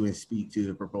talk to and speak to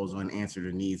the proposal and answer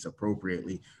the needs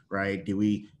appropriately, right?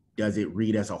 Does it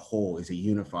read as a whole? Is it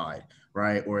unified,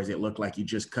 right? Or does it look like you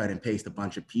just cut and paste a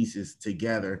bunch of pieces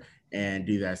together and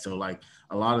do that? So like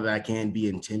a lot of that can be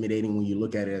intimidating when you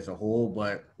look at it as a whole,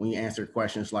 but when you answer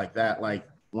questions like that, like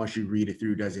once you read it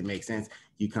through, does it make sense?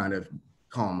 You kind of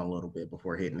calm a little bit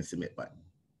before hitting the submit button.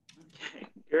 Okay,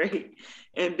 great.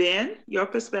 And Ben, your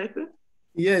perspective?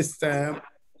 Yes,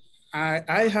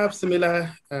 I have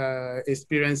similar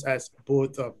experience as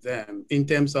both of them in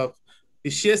terms of the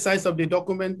sheer size of the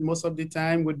document. Most of the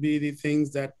time would be the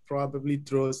things that probably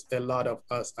throws a lot of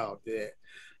us out there.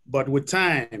 But with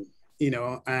time,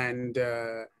 and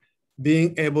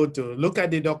being able to look at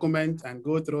the document and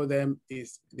go through them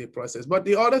is the process. But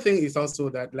the other thing is also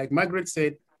that, like Margaret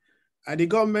said, the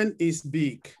government is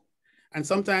big. And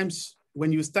sometimes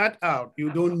when you start out,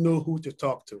 you don't know who to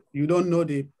talk to. You don't know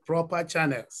the proper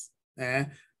channels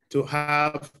to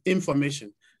have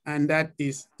information. And that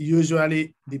is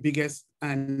usually the biggest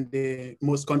and the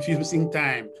most confusing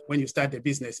time when you start a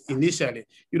business initially.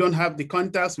 You don't have the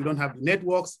contacts, you don't have the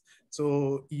networks,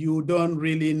 so you don't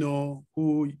really know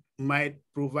who might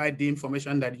provide the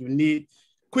information that you need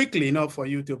quickly enough for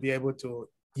you to be able to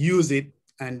use it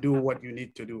and do what you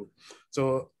need to do.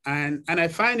 So, and I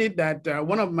find it that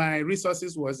one of my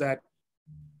resources was that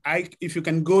if you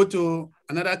can go to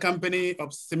another company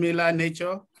of similar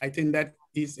nature, I think that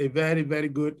is a very, very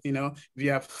good, if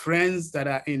you have friends that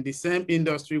are in the same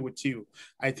industry with you,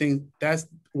 I think that's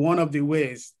one of the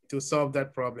ways to solve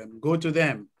that problem. Go to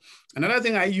them. Another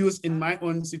thing I used in my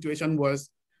own situation was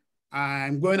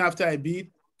I'm going after a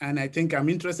bid and I think I'm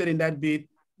interested in that bid,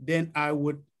 then I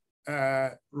would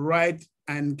write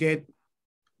and get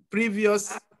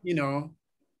previous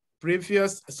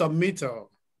submitter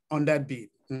on that bid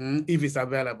if it's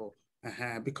available.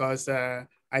 Because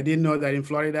I didn't know that in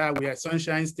Florida, we are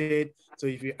Sunshine State. So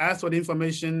if you ask for the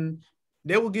information,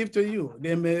 they will give to you.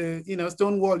 They may,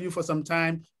 stonewall you for some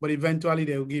time, but eventually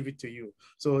they will give it to you.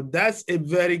 So that's a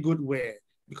very good way,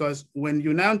 because when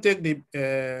you now take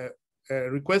the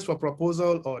request for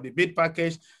proposal or the bid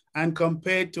package and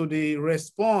compare to the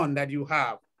response that you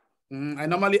have, I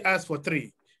normally ask for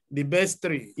 3, the best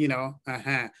 3,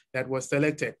 that was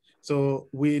selected. So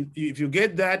if you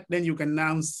get that, then you can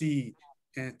now see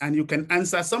and you can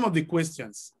answer some of the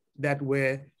questions that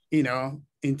were,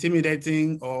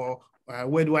 intimidating, or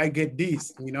where do I get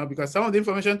this? Because some of the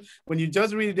information, when you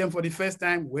just read them for the first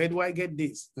time, where do I get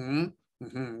this?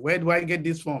 Where do I get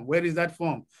this form? Where is that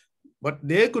form? But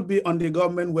they could be on the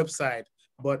government website,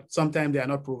 but sometimes they are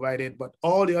not provided. But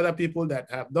all the other people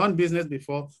that have done business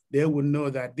before, they will know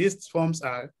that these forms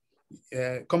are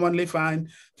commonly found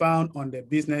on the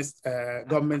business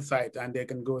government site, and they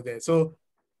can go there. So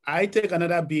I take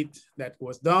another bid that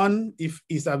was done, if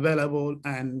it's available,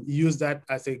 and use that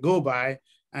as a go-by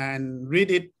and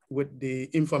read it with the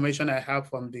information I have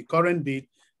from the current bid,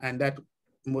 and that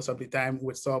most of the time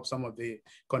would solve some of the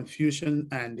confusion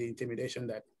and the intimidation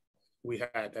that we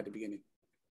had at the beginning.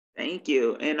 Thank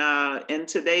you. And in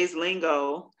today's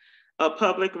lingo, a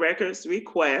public records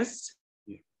request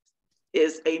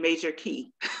is a major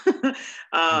key.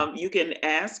 You can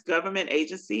ask government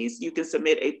agencies, you can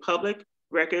submit a public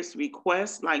records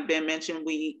request. Like Ben mentioned,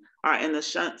 we are in the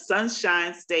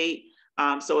Sunshine State,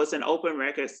 so it's an open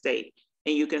record state.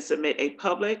 And you can submit a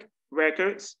public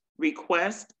records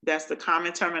request. That's the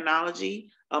common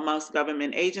terminology amongst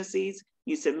government agencies.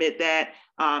 You submit that.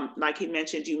 Like he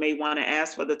mentioned, you may want to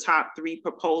ask for the top 3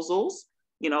 proposals,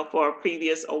 for a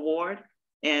previous award.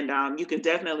 And you can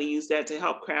definitely use that to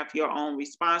help craft your own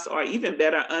response, or even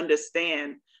better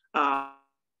understand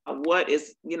what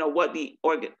the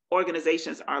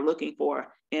organizations are looking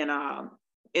for in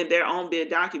their own bid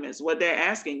documents, what they're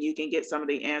asking. You can get some of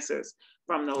the answers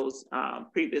from those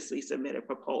previously submitted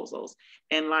proposals.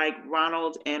 And like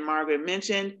Ronald and Margaret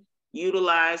mentioned,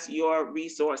 utilize your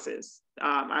resources.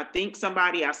 I think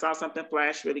I saw something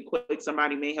flash really quick.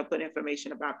 Somebody may have put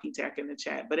information about PTAC in the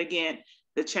chat. But again,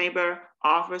 the Chamber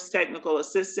offers technical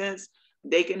assistance.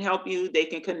 They can help you. They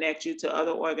can connect you to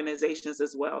other organizations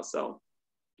as well. So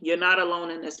you're not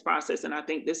alone in this process. And I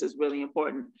think this is really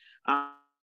important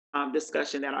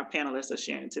discussion that our panelists are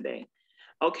sharing today.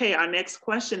 Okay, our next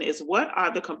question is, what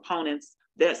are the components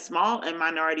that small and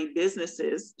minority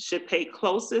businesses should pay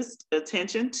closest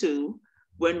attention to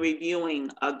when reviewing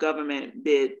a government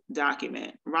bid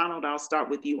document? Ronald, I'll start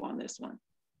with you on this one.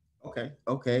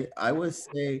 Okay. I would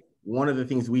say one of the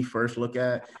things we first look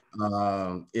at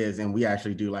is, and we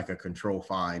actually do like a control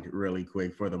find really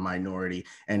quick for the minority,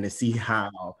 and to see how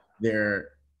they're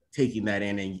taking that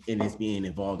in and it's being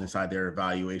involved inside their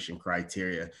evaluation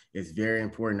criteria. It's very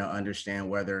important to understand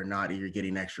whether or not you're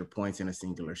getting extra points in a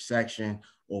singular section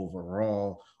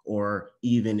overall, or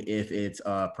even if it's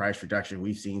a price reduction.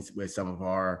 We've seen with some of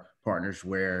our partners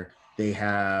where they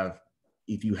have,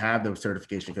 if you have the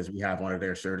certification, because we have one of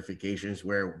their certifications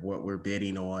where what we're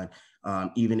bidding on,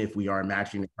 even if we are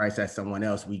matching the price at someone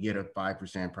else, we get a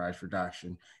 5% price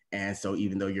reduction. And so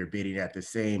even though you're bidding at the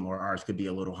same, or ours could be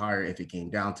a little higher, if it came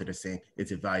down to the same,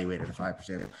 it's evaluated a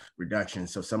 5% reduction.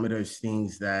 So some of those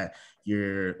things that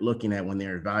you're looking at when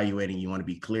they're evaluating, you want to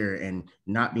be clear and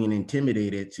not being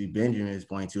intimidated, to Benjamin's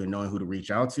point, to knowing who to reach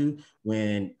out to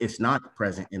when it's not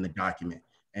present in the document.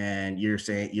 And you're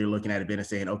looking at a bid and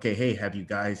saying, okay, hey, have you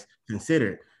guys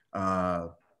considered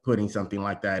putting something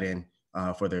like that in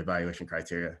for the evaluation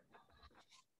criteria?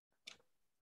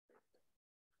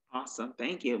 Awesome,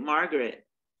 thank you. Margaret,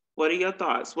 what are your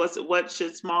thoughts? What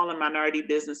should small and minority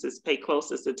businesses pay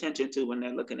closest attention to when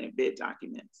they're looking at bid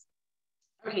documents?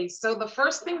 Okay, so the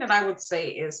first thing that I would say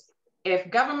is,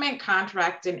 if government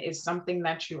contracting is something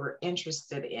that you are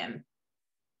interested in,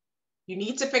 you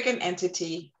need to pick an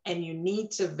entity and you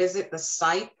need to visit the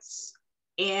sites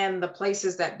and the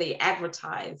places that they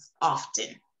advertise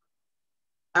often,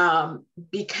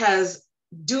 because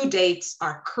due dates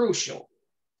are crucial.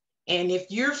 And if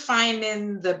you're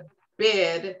finding the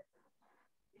bid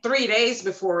 3 days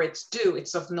before it's due,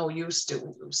 it's of no use to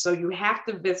you. So you have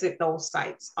to visit those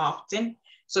sites often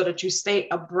so that you stay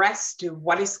abreast to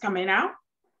what is coming out.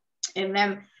 And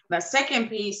then the second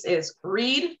piece is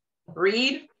read.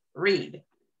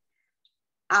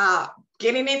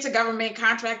 Getting into government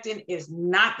contracting is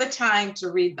not the time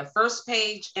to read the first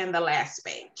page and the last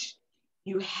page.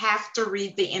 You have to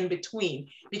read the in-between,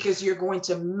 because you're going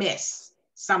to miss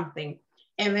something.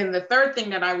 And then the third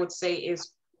thing that I would say is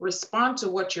respond to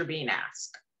what you're being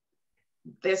asked.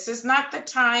 This is not the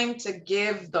time to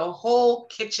give the whole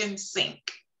kitchen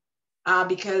sink,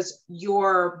 because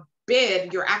your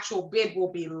actual bid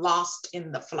will be lost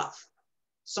in the fluff.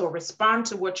 So respond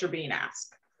to what you're being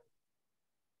asked.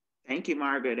 Thank you,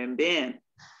 Margaret. And Ben,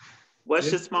 what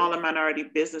should small and minority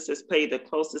businesses pay the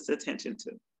closest attention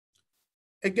to?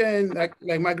 Again,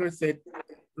 like Margaret said,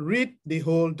 read the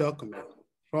whole document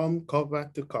from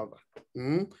cover to cover,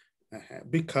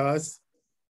 because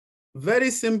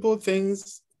very simple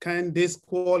things can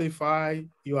disqualify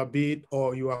your bid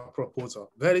or your proposal.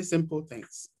 Very simple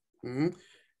things,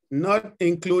 not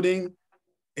including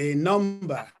a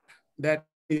number that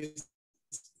is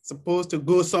supposed to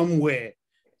go somewhere.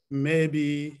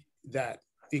 Maybe that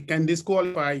it can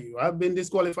disqualify you. I've been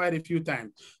disqualified a few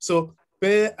times. So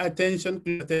pay attention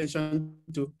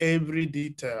to every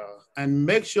detail and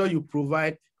make sure you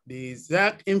provide the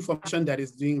exact information that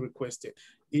is being requested.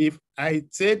 If I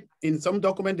said in some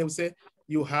document, they will say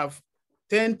you have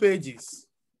 10 pages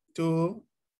to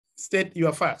state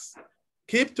your facts.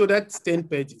 Keep to that 10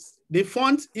 pages. The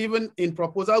font, even in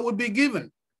proposal, would be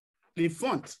given. The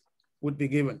font would be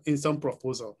given in some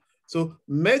proposal. So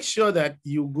make sure that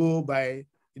you go by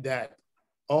that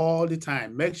all the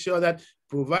time. Make sure that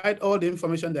provide all the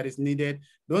information that is needed.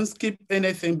 Don't skip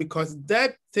anything, because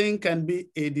that thing can be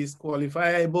a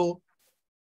disqualifiable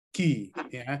key.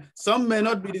 Yeah? Some may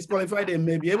not be disqualified. They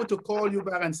may be able to call you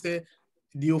back and say,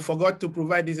 you forgot to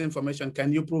provide this information.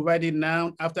 Can you provide it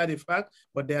now after the fact?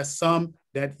 But there are some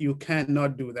that you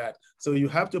cannot do that. So you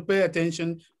have to pay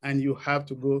attention and you have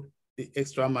to go the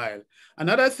extra mile.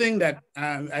 Another thing that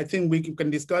I think we can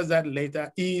discuss that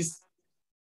later is,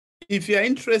 if you're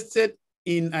interested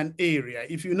in an area,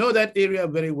 if you know that area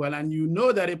very well and you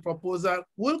know that a proposal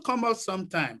will come out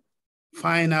sometime,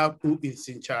 find out who is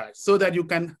in charge so that you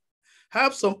can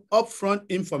have some upfront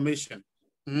information,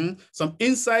 some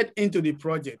insight into the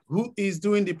project, who is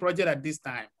doing the project at this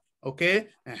time, okay?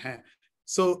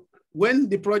 So when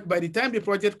by the time the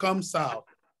project comes out,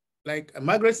 like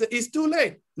Margaret said, it's too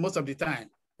late most of the time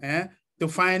to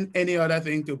find any other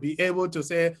thing to be able to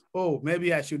say, oh,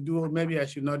 maybe I should do, maybe I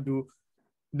should not do.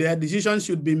 Their decision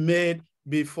should be made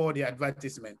before the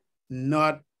advertisement,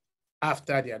 not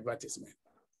after the advertisement.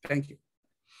 Thank you.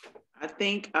 I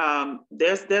think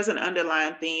there's an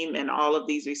underlying theme in all of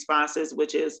these responses,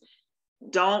 which is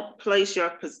don't place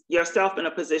yourself in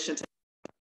a position to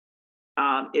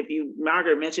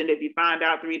Margaret mentioned, if you find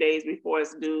out 3 days before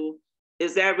it's due,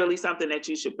 is that really something that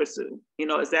you should pursue?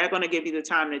 Is that going to give you the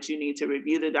time that you need to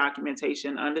review the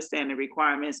documentation, understand the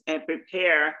requirements, and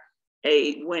prepare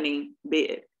a winning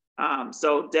bid?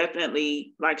 So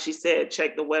definitely, like she said,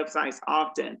 check the websites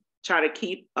often. Try to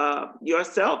keep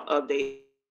yourself updated.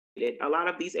 A lot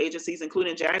of these agencies,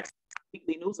 including Jackson's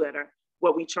weekly newsletter,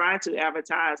 where we try to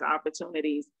advertise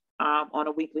opportunities on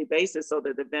a weekly basis so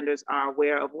that the vendors are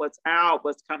aware of what's out,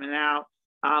 what's coming out.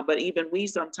 But even we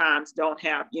sometimes don't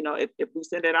have, if we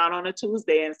send it out on a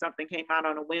Tuesday and something came out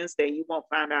on a Wednesday, you won't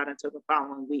find out until the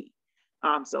following week.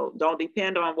 So don't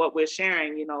depend on what we're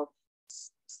sharing,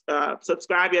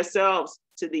 subscribe yourselves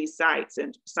to these sites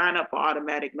and sign up for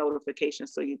automatic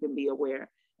notifications so you can be aware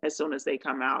as soon as they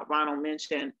come out. Ronald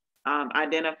mentioned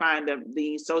identifying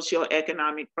the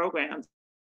socioeconomic programs.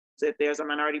 If there's a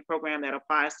minority program that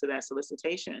applies to that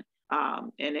solicitation.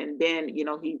 And then Ben,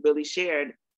 he really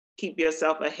shared, keep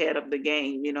yourself ahead of the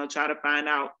game, try to find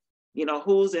out,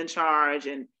 who's in charge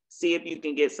and see if you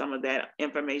can get some of that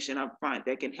information up front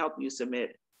that can help you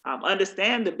submit,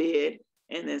 understand the bid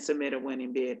and then submit a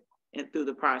winning bid and through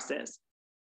the process.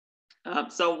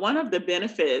 So one of the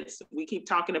benefits, we keep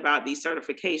talking about these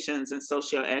certifications and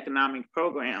socioeconomic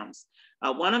programs.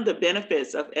 One of the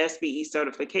benefits of SBE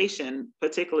certification,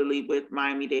 particularly with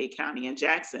Miami-Dade County and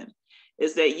Jackson,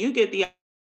 is that you get the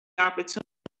opportunity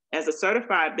as a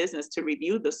certified business to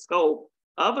review the scope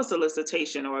of a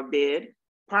solicitation or a bid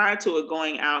prior to it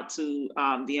going out to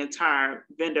the entire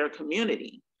vendor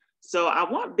community. So I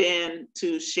want Ben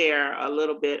to share a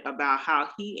little bit about how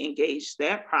he engaged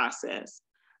that process,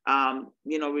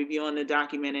 reviewing the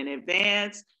document in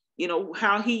advance,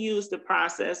 how he used the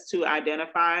process to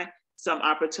identify some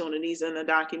opportunities in the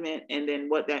document, and then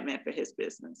what that meant for his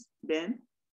business. Ben?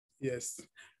 Yes,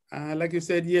 like you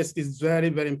said, yes, it's very,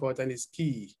 very important. It's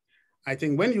key. I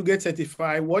think when you get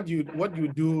certified, what you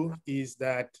do is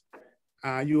that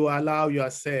you allow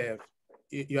yourself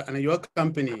and your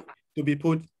company to be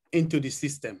put into the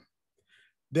system.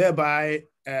 Thereby,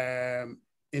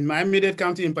 in Miami-Dade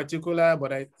County in particular,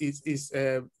 but it's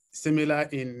similar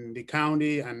in the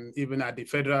county and even at the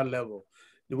federal level.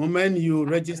 The moment you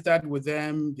registered with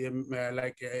them, in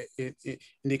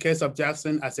the case of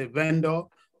Jackson, as a vendor,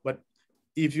 but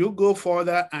if you go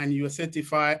further and you're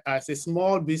certified as a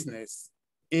small business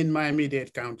in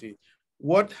Miami-Dade County,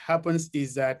 what happens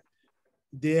is that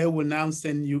they will now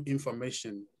send you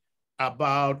information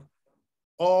about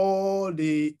all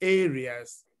the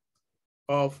areas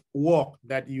of work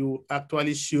that you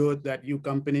actually showed that your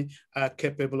company are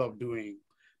capable of doing.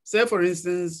 Say, for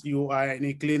instance, you are in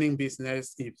a cleaning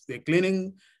business. If the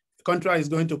cleaning contract is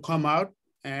going to come out,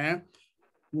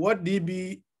 what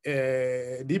DBD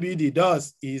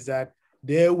does is that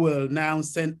they will now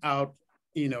send out,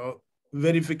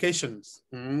 verifications,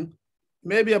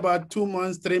 maybe about 2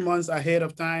 months, 3 months ahead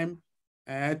of time,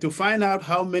 to find out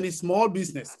how many small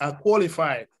businesses are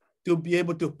qualified to be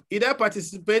able to either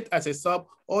participate as a sub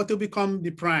or to become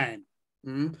the prime.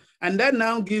 And that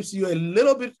now gives you a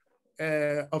little bit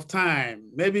of time,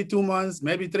 maybe 2 months,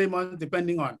 maybe 3 months,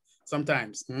 depending on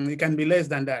sometimes. It can be less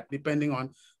than that, depending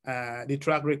on the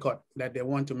track record that they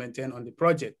want to maintain on the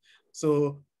project.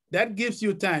 So that gives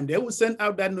you time. They will send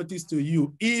out that notice to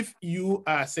you if you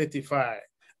are certified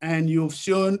and you've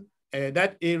shown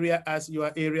that area as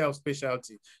your area of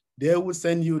specialty. They will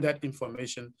send you that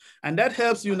information. And that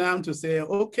helps you now to say,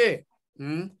 okay,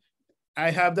 I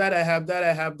have that, I have that,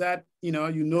 I have that,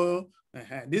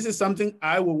 this is something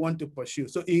I will want to pursue.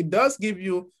 So it does give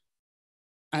you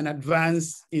an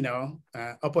advanced,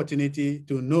 opportunity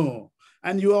to know.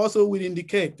 And you also will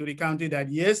indicate to the county that,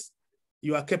 yes,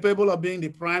 you are capable of being the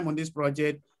prime on this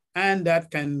project. And that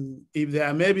can, if there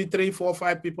are maybe 3, 4,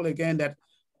 5 people again that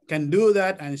can do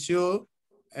that and show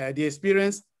the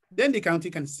experience, then the county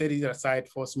can set it aside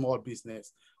for small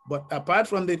business. But apart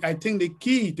from that, I think the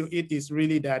key to it is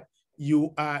really that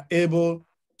you are able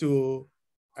to,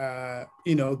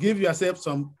 give yourself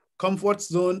some comfort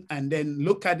zone and then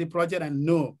look at the project and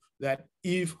know that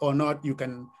if or not you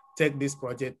can take this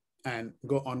project and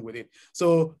go on with it.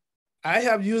 So I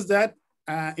have used that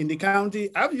in the county.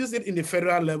 I've used it in the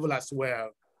federal level as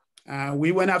well.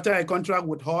 We went after a contract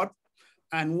with HOT,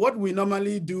 and what we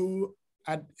normally do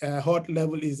at HOT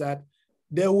level is that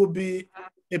there will be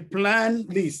a plan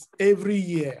list every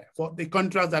year for the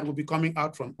contracts that will be coming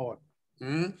out from HOT.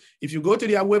 If you go to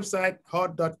their website,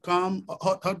 hot.com,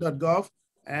 hot.gov,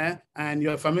 and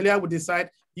you're familiar with the site,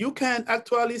 you can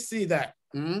actually see that.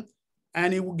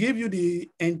 And it will give you the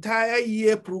entire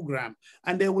year program.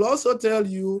 And they will also tell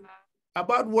you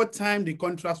about what time the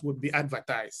contracts would be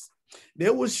advertised. They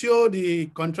will show the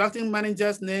contracting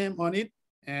manager's name on it.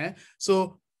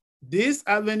 So this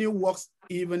avenue works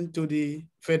even to the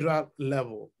federal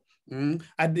level.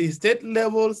 At the state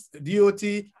levels, DOT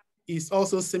is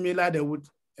also similar. They would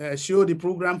show the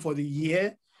program for the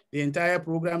year, the entire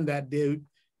program that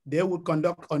they would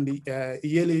conduct on the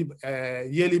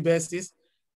yearly basis,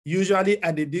 usually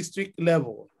at the district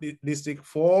level. District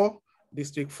 4,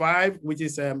 District 5, which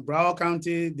is Broward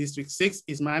County, District 6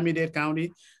 is Miami-Dade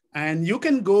County. And you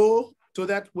can go to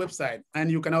that website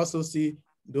and you can also see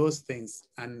those things,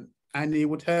 and it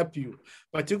would help you,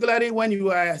 particularly when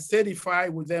you are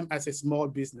certified with them as a small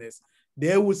business.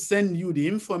 They would send you the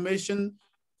information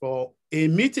for a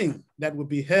meeting that will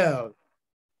be held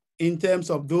in terms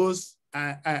of those,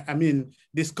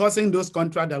 discussing those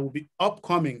contracts that will be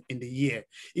upcoming in the year.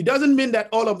 It doesn't mean that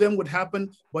all of them would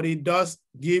happen, but it does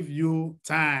give you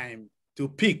time to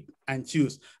pick and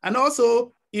choose. And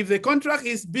also, if the contract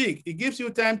is big, it gives you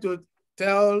time to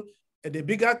tell the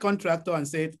bigger contractor and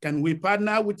say, can we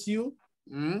partner with you?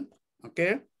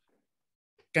 Okay.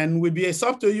 Can we be a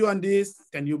sub to you on this?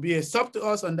 Can you be a sub to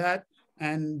us on that?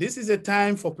 And this is a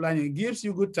time for planning. It gives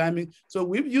you good timing. So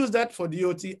we've used that for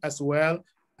DOT as well.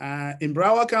 In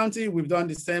Broward County, we've done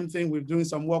the same thing. We're doing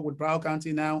some work with Broward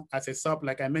County now as a sub,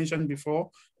 like I mentioned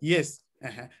before. Yes,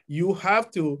 you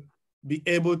have to be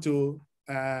able to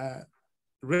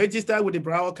register with the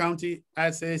Broward County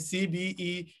as a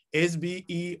CBE,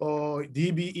 SBE, or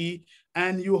DBE,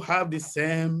 and you have the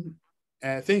same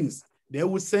things. They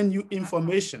will send you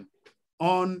information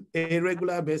on a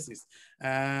regular basis.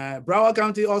 Broward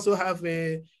County also have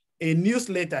a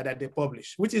newsletter that they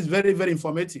publish, which is very, very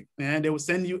informative, and they will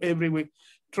send you every week.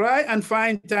 Try and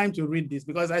find time to read this,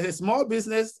 because as a small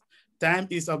business, time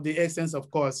is of the essence, of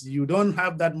course. You don't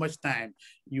have that much time.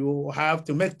 You have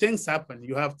to make things happen.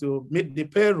 You have to meet the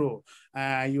payroll.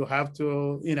 You have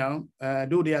to,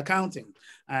 do the accounting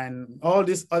and all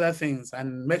these other things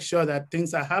and make sure that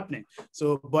things are happening.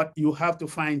 So, but you have to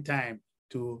find time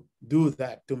to do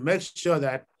that, to make sure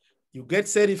that you get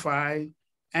certified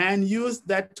and use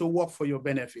that to work for your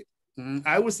benefit.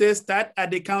 I would say start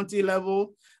at the county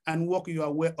level and work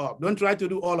your way up. Don't try to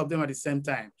do all of them at the same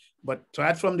time, but try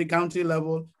it from the county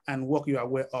level and work your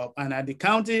way up. And at the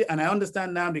county, and I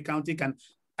understand now the county can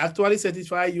actually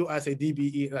certify you as a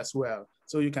DBE as well.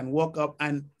 So you can work up,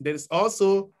 and there's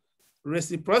also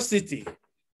reciprocity.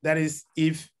 That is,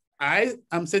 if I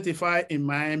am certified in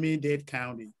Miami-Dade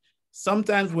County,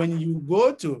 sometimes when you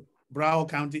go to Broward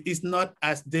County, it's not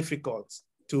as difficult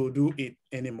to do it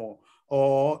anymore.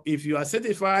 Or if you are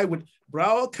certified with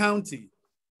Broward County,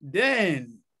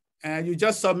 then you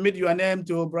just submit your name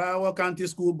to Broward County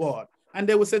School Board and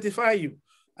they will certify you.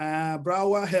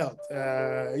 Broward Health,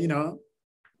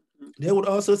 they would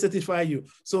also certify you.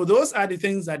 So those are the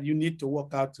things that you need to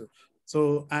work out to.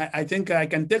 So I think I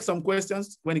can take some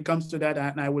questions when it comes to that,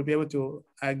 and I will be able to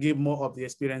give more of the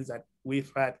experience that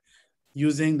we've had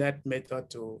using that method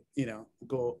to,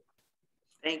 go.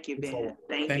 Thank you, Ben.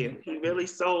 Thank you. He really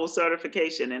sold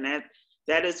certification, and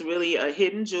that is really a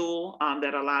hidden jewel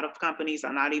that a lot of companies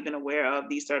are not even aware of,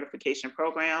 these certification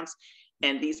programs.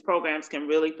 And these programs can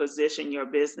really position your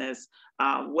business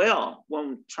well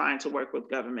when trying to work with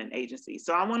government agencies.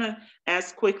 So I want to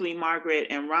ask quickly, Margaret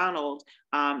and Ronald,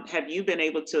 have you been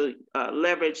able to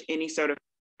leverage any certification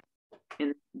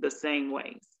in the same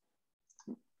ways?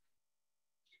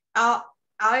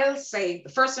 I'll say,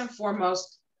 first and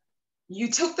foremost, you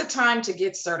took the time to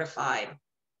get certified.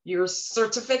 Your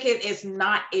certificate is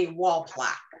not a wall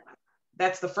plaque.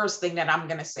 That's the first thing that I'm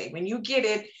going to say. When you get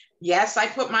it, yes, I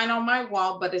put mine on my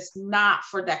wall, but it's not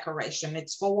for decoration.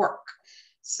 It's for work.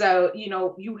 So,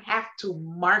 you have to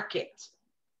market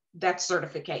that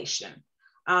certification.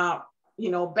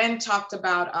 Ben talked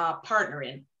about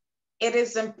partnering. It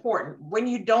is important. When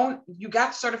you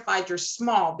got certified, you're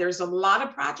small. There's a lot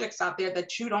of projects out there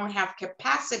that you don't have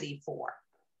capacity for.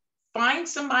 Find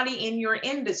somebody in your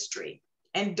industry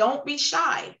and don't be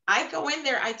shy. I go in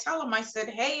there, I tell them, I said,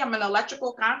 hey, I'm an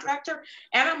electrical contractor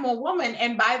and I'm a woman.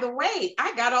 And by the way,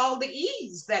 I got all the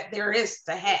E's that there is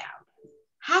to have.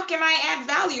 How can I add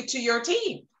value to your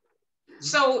team?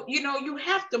 So, you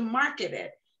have to market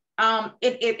it.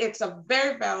 It's a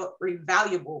very, very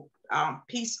valuable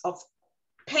piece of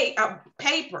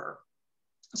paper.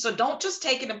 So don't just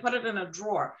take it and put it in a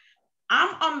drawer.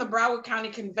 I'm on the Broward County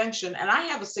Convention and I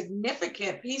have a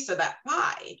significant piece of that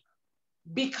pie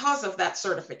because of that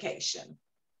certification.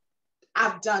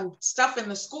 I've done stuff in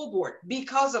the school board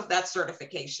because of that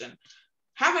certification.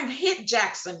 Haven't hit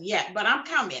Jackson yet, but I'm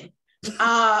coming. But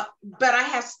I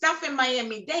have stuff in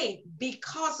Miami-Dade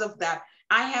because of that.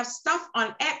 I have stuff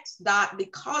on XDOT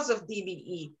because of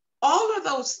DBE. all of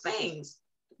those things,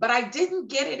 but I didn't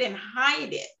get it and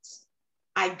hide it.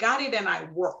 I got it and I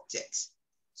worked it.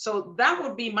 So that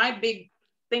would be my big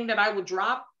thing that I would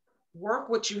drop: work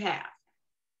what you have.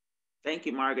 Thank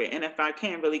you, Margaret. And if I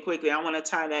can really quickly, I want to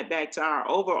tie that back to our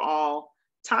overall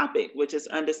topic, which is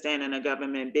understanding a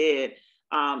government bid.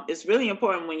 It's really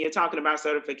important when you're talking about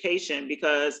certification,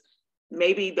 because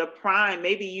maybe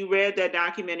maybe you read that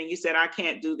document and you said, I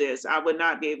can't do this. I would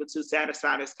not be able to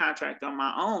satisfy this contract on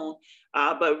my own.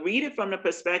 But read it from the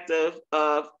perspective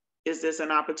of, is this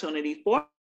an opportunity for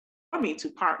me to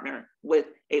partner with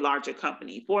a larger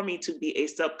company, for me to be a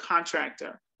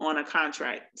subcontractor on a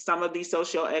contract? Some of these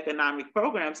socioeconomic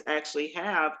programs actually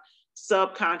have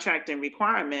subcontracting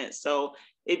requirements. So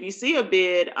if you see a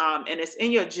bid and it's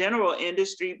in your general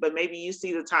industry, but maybe you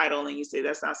see the title and you say,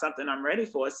 that's not something I'm ready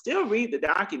for, still read the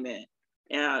document.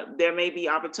 There may be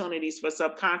opportunities for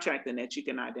subcontracting that you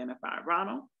can identify.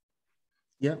 Ronald?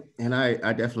 Yeah, and I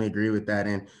definitely agree with that.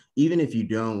 And even if you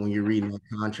don't, when you're reading the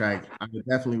contract, I would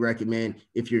definitely recommend,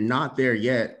 if you're not there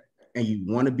yet and you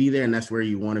want to be there and that's where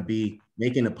you want to be,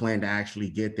 making a plan to actually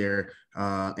get there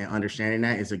and understanding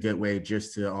that is a good way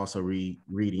just to also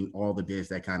reading all the bids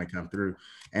that kind of come through.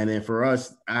 And then for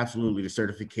us, absolutely, the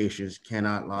certifications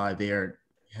cannot lie. They are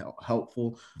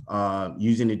helpful.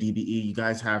 Using the DBE, you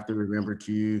guys have to remember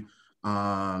to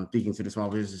speaking to the small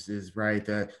businesses, right?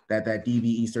 That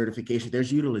DBE certification,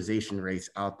 there's utilization rates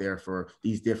out there for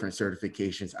these different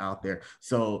certifications out there.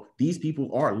 So these people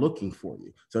are looking for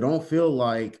you. So don't feel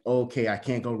like, okay, I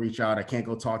can't go reach out. I can't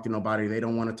go talk to nobody. They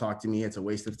don't want to talk to me. It's a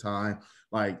waste of time.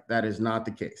 Like, that is not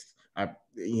the case. I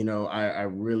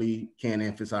really can't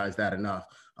emphasize that enough.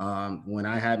 When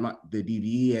I had the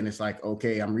DBE and it's like,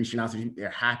 okay, I'm reaching out to you, they're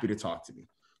happy to talk to me.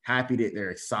 Happy that they're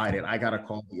excited. I got a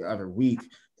call the other week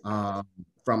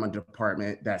from a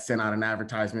department that sent out an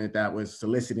advertisement that was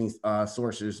soliciting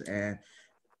sources. And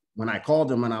when I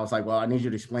called him and I was like, well, I need you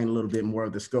to explain a little bit more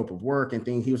of the scope of work and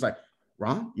things, he was like,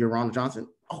 Ron, you're Ronald Johnson?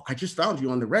 Oh, I just found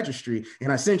you on the registry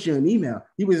and I sent you an email.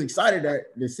 He was excited that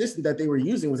the system that they were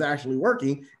using was actually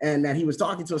working and that he was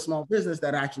talking to a small business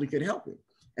that actually could help him.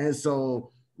 And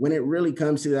so when it really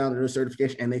comes to the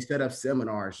certification, and they set up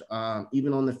seminars,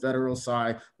 even on the federal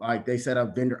side, like they set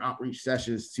up vendor outreach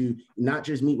sessions to not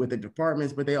just meet with the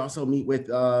departments, but they also meet with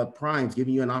primes,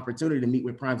 giving you an opportunity to meet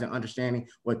with primes and understanding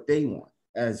what they want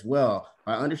as well.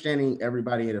 By understanding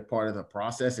everybody at a part of the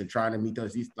process and trying to meet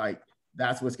those, like,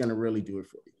 that's what's going to really do it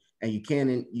for you. And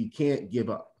you can't give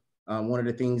up. One of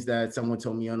the things that someone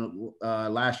told me on the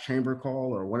last chamber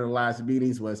call or one of the last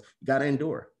meetings was, you got to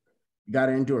endure. You got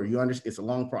to endure. You understand, it's a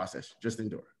long process. Just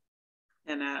endure.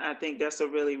 And I think that's a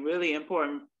really, really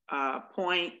important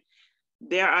point.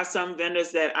 There are some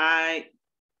vendors that I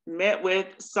met with,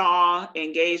 saw,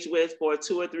 engaged with for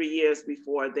 2 or 3 years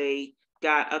before they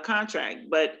got a contract.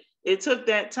 But it took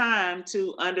that time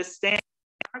to understand,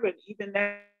 Margaret, even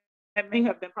that may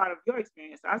have been part of your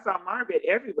experience. I saw Margaret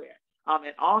everywhere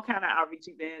at all kind of outreach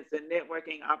events and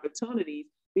networking opportunities,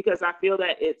 because I feel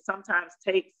that it sometimes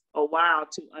takes a while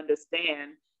to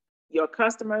understand your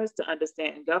customers, to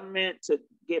understand government, to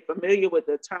get familiar with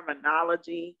the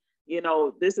terminology.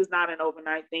 This is not an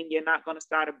overnight thing. You're not going to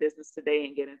start a business today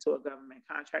and get into a government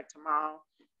contract tomorrow.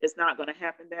 It's not going to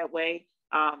happen that way.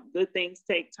 Good things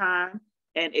take time.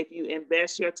 And if you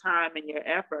invest your time and your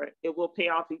effort, it will pay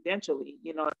off eventually,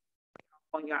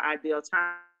 on your ideal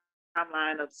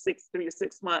timeline of 3 to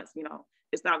 6 months.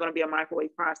 It's not going to be a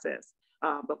microwave process.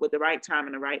 But with the right time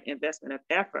and the right investment of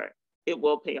effort, it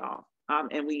will pay off.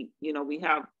 And we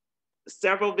have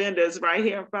several vendors right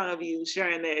here in front of you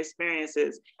sharing their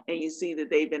experiences, and you see that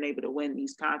they've been able to win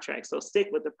these contracts. So stick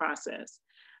with the process.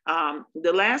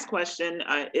 The last question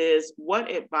is,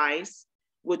 what advice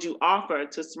would you offer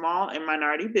to small and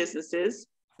minority businesses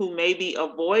who may be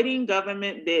avoiding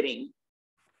government bidding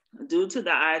due to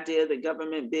the idea that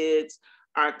government bids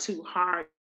are too hard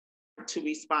to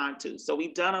respond to? So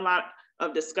we've done a lot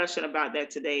of discussion about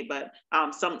that today, but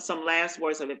some last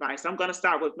words of advice. I'm going to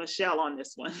start with Michelle on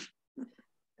this one.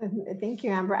 Thank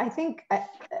you, Amber. I think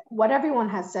what everyone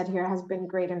has said here has been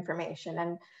great information.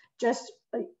 And just,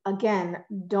 again,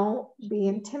 don't be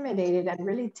intimidated and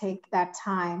really take that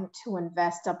time to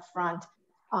invest up front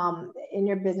in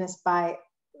your business by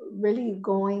really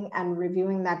going and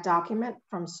reviewing that document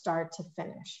from start to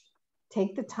finish.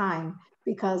 Take the time,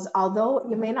 because although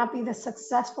you may not be the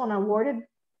successful and awarded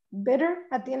bidder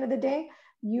at the end of the day,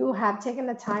 you have taken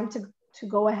the time to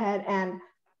go ahead and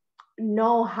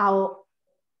know how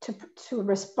to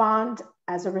respond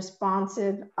as a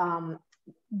responsive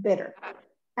bidder.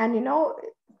 And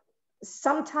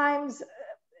sometimes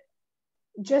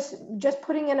just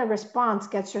putting in a response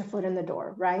gets your foot in the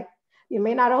door, right? You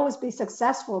may not always be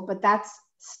successful, but that's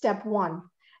step one.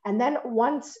 And then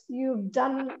once you've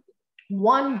done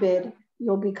one bid,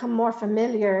 you'll become more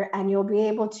familiar and you'll be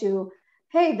able to,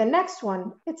 hey, the next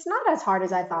one, it's not as hard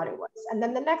as I thought it was. And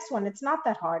then the next one, it's not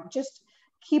that hard. Just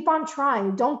keep on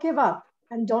trying. Don't give up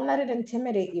and don't let it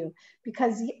intimidate you,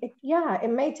 because it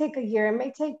may take a year, it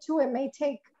may take 2, it may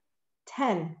take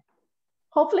 10.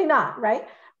 Hopefully not, right?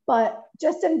 But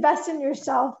just invest in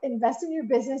yourself, invest in your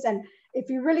business. And if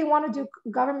you really want to do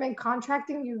government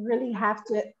contracting, you really have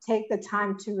to take the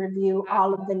time to review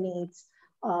all of the needs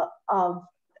of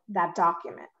that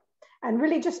document, and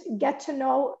really just get to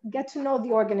know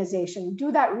the organization.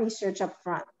 Do that research up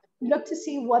front. Look to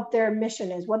see what their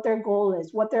mission is, what their goal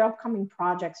is, what their upcoming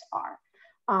projects are.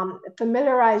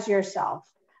 Familiarize yourself.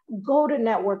 Go to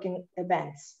networking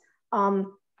events.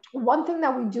 One thing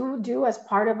that we do as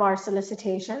part of our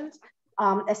solicitations,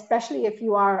 especially if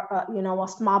you are a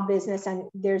small business and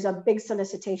there's a big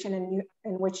solicitation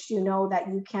in which you know that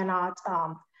you cannot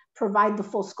provide the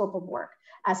full scope of work.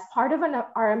 As part of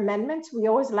our amendments, we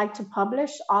always like to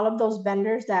publish all of those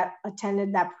vendors that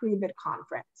attended that pre-bid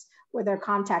conference with their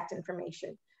contact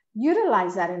information.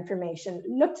 Utilize that information.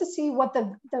 Look to see what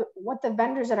the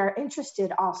vendors that are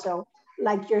interested also,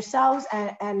 like yourselves,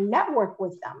 and network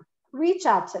with them. Reach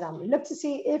out to them. Look to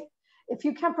see if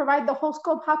you can provide the whole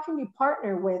scope, how can you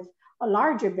partner with a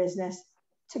larger business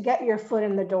to get your foot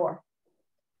in the door?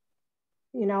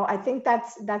 I think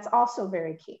that's also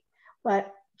very key.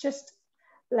 But just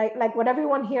like what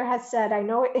everyone here has said, I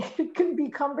know it can be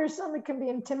cumbersome, it can be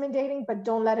intimidating, but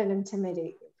don't let it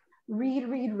intimidate you. Read,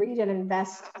 and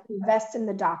invest in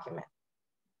the document.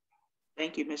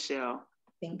 Thank you, Michelle.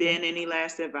 Ben, any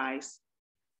last advice?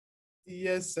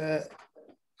 Yes,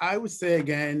 I would say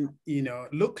again,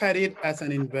 look at it as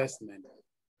an investment.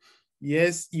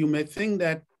 Yes, you may think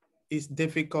that it's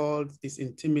difficult, it's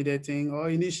intimidating, or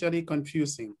initially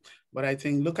confusing, but I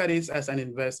think look at it as an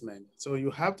investment. So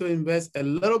you have to invest a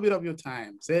little bit of your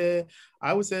time.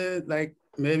 I would say like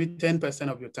maybe 10%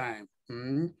 of your time.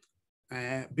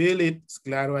 Build it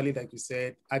gradually, like you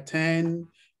said. Attend,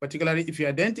 particularly if you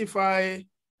identify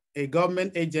a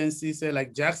government agency, say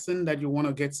like Jackson, that you want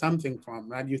to get something from,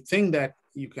 right? You think that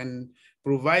you can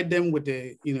provide them with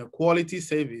a quality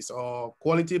service or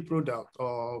quality product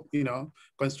or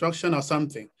construction or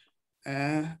something.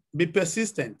 Be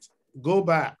persistent. Go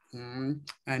back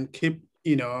and keep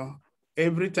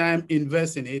every time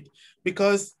invest in it,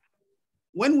 because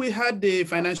when we had the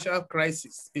financial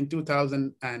crisis in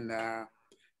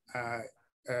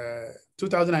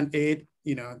 2008,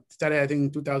 started I think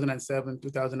in 2007,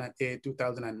 2008,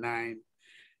 2009.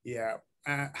 Yeah,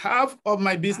 half of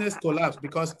my business collapsed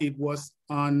because it was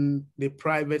on the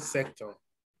private sector.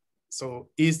 So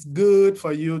it's good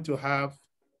for you to have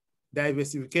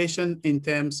diversification in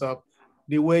terms of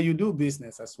the way you do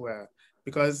business as well.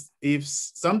 Because if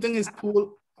something is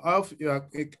pulled off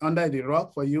under the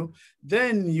rock for you,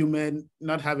 then you may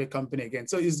not have a company again.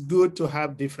 So it's good to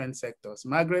have different sectors.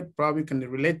 Margaret probably can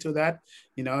relate to that.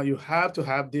 You have to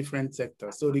have different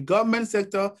sectors. So the government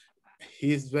sector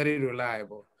is very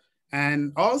reliable.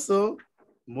 And also,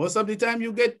 most of the time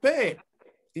you get paid.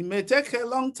 It may take a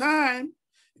long time.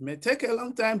 But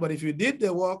if you did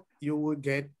the work, you will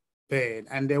get paid.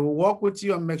 And they will work with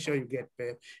you and make sure you get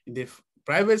paid. In the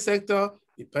private sector,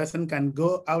 the person can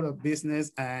go out of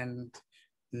business and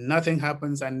nothing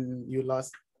happens and you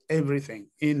lost everything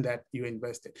in that you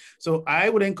invested. So I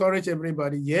would encourage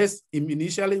everybody, yes,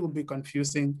 initially it will be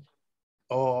confusing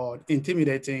or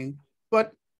intimidating,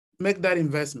 but make that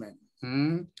investment.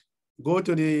 Go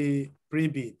to the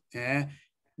pre-bid.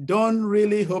 Don't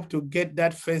really hope to get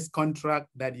that first contract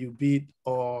that you bid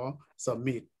or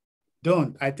submit.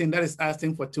 Don't. I think that is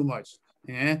asking for too much.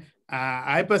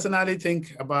 I personally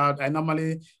think I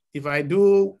normally, if I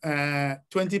do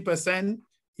 20%,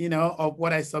 of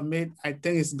what I submit, I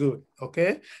think it's good,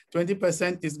 okay?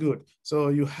 20% is good. So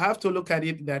you have to look at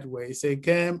it that way. It's a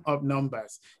game of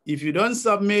numbers. If you don't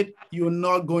submit, you're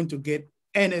not going to get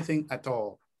anything at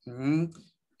all.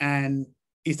 And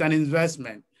it's an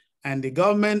investment. And the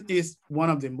government is one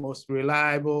of the most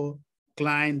reliable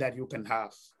clients that you can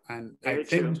have. And I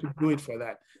think you should do it for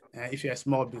that if you're a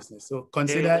small business. So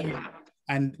consider it.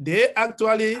 And they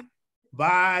actually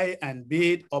buy and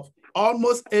bid of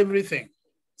almost everything.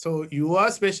 So your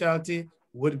specialty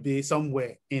would be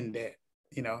somewhere in there,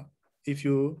 if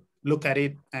you look at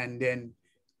it and then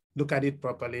look at it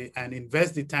properly and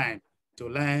invest the time to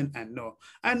learn and know.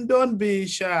 And don't be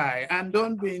shy and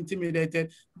don't be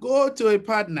intimidated. Go to a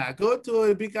partner, go to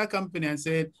a bigger company and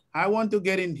say, I want to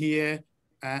get in here.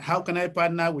 how can I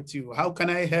partner with you? How can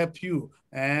I help you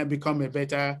become a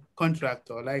better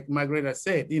contractor? Like Margaret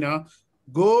said,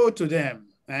 go to them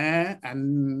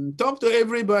and talk to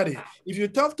everybody. If you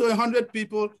talk to 100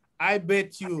 people, I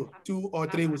bet you 2 or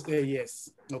 3 will say yes.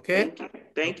 Okay.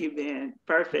 Thank you, Ben.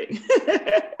 Perfect.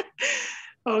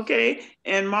 Okay.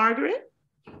 And Margaret,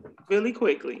 really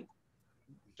quickly.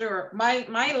 Sure.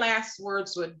 My last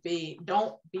words would be,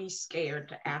 don't be scared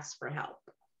to ask for help.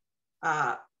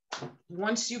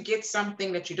 Once you get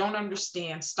something that you don't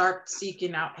understand, start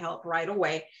seeking out help right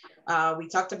away. We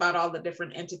talked about all the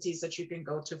different entities that you can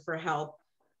go to for help,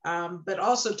 but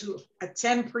also to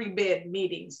attend pre-bid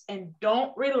meetings, and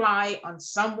don't rely on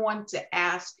someone to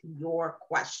ask your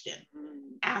question.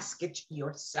 Ask it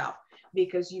yourself,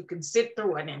 because you can sit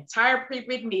through an entire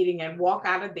pre-bid meeting and walk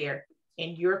out of there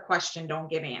and your question don't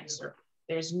get answered.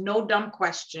 There's no dumb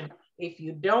question. If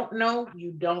you don't know,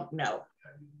 you don't know.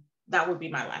 That would be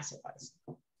my last advice.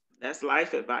 That's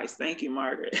life advice. Thank you,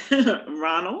 Margaret.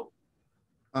 Ronald?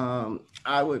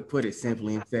 I would put it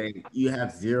simply and say you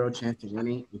have 0 chance of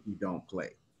winning if you don't play.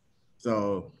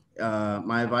 So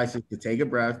my advice is to take a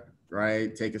breath,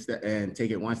 right? Take a step and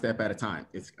take it one step at a time.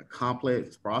 It's a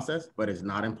complex process, but it's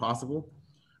not impossible,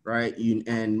 right?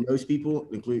 And most people,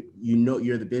 include,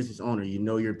 you're the business owner, you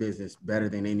know your business better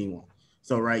than anyone.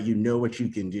 So, right, you know what you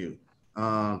can do.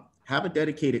 Have a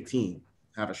dedicated team,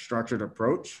 have a structured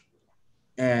approach,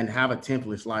 and have a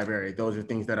templates library. Those are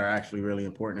things that are actually really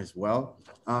important as well,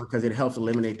 because it helps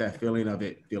eliminate that feeling of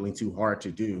it feeling too hard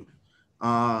to do.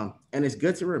 And it's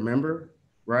good to remember,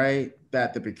 right,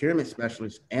 that the procurement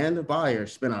specialist and the buyer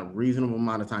spend a reasonable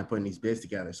amount of time putting these bids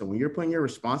together. So when you're putting your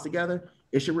response together,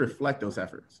 it should reflect those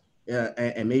efforts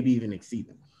and maybe even exceed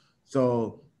them.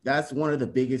 So that's one of the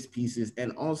biggest pieces.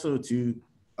 And also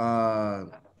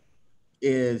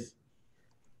is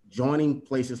joining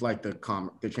places like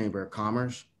the Chamber of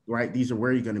Commerce, right? These are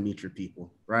where you're going to meet your people,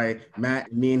 right?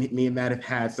 Me and Matt have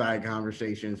had side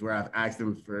conversations where I've asked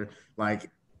them for like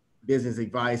business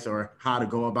advice or how to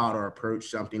go about or approach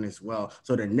something as well.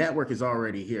 So the network is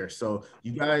already here. So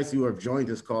you guys who have joined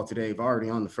this call today have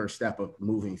already on the first step of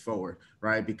moving forward,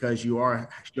 right? Because you are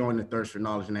showing the thirst for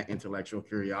knowledge and that intellectual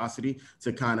curiosity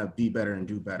to kind of be better and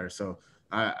do better. So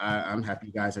I'm happy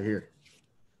you guys are here,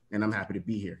 and I'm happy to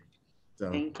be here.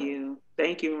 So. Thank you.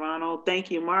 Thank you, Ronald.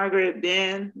 Thank you, Margaret,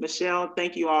 Ben, Michelle.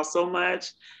 Thank you all so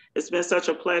much. It's been such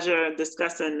a pleasure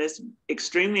discussing this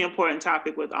extremely important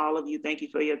topic with all of you. Thank you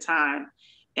for your time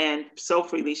and so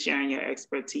freely sharing your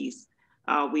expertise.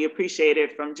 We appreciate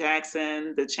it from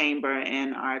Jackson, the Chamber,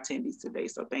 and our attendees today.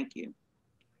 So thank you.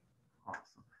 Awesome.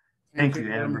 Thank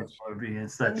you, Amber, for being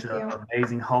such an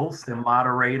amazing host and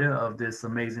moderator of this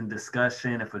amazing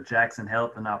discussion, and for Jackson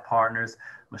Health and our partners.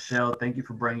 Michelle, thank you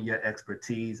for bringing your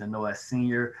expertise. I know as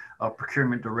Senior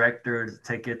Procurement Director, to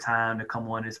take your time to come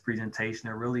on this presentation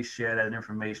and really share that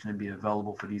information and be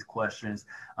available for these questions.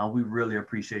 We really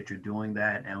appreciate you doing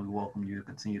that, and we welcome you to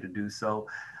continue to do so.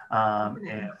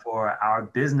 And for our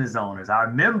business owners,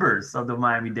 our members of the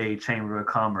Miami-Dade Chamber of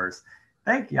Commerce,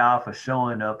 thank y'all for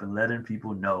showing up and letting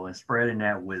people know and spreading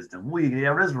that wisdom.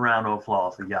 There's a round of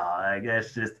applause for y'all. Like,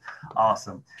 that's just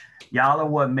awesome. Y'all are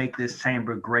what make this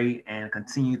chamber great and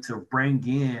continue to bring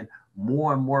in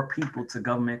more and more people to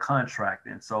government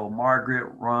contracting. So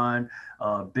Margaret, Ron,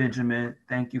 Benjamin,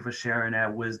 thank you for sharing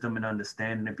that wisdom and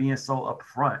understanding and being so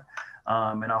upfront.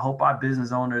 And I hope our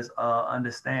business owners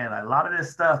understand a lot of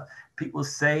this stuff people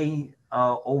say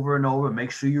over and over.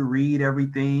 Make sure you read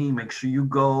everything. Make sure you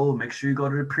go to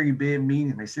the pre-bid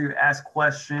meetings. Make sure you ask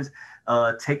questions.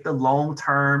 Take the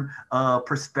long-term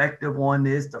perspective on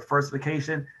this, the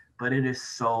diversification. But it is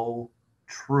so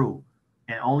true.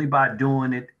 And only by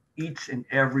doing it each and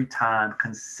every time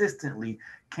consistently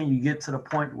can you get to the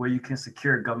point where you can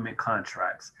secure government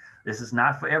contracts. This is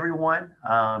not for everyone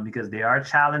because there are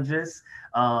challenges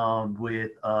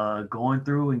with going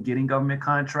through and getting government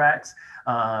contracts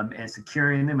and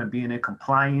securing them and being in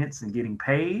compliance and getting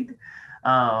paid.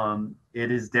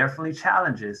 It is definitely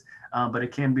challenges, but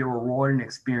it can be a rewarding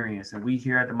experience. And we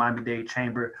here at the Miami-Dade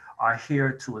Chamber are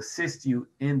here to assist you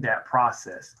in that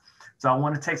process. So I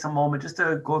want to take some moment just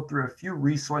to go through a few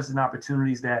resources and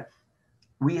opportunities that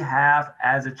we have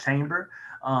as a chamber.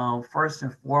 First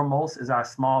and foremost is our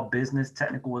Small Business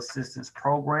Technical Assistance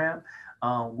Program.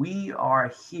 We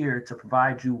are here to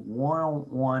provide you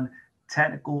one-on-one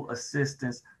technical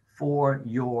assistance for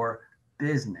your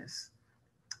business.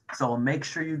 So make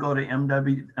sure you go to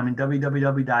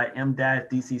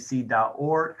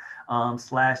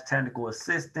www.m-dcc.org/technical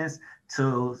assistance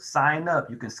to sign up.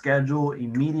 You can schedule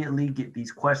immediately, get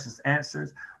these questions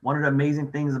answered. One of the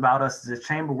amazing things about us as a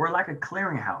chamber, we're like a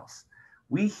clearinghouse.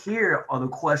 we hear all the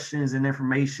questions and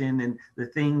information and the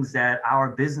things that our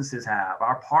businesses have,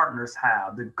 our partners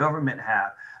have, the government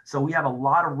have. So we have a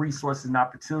lot of resources and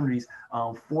opportunities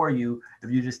for you if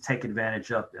you just take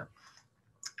advantage of them.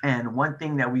 And one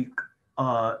thing that we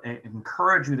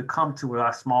encourage you to come to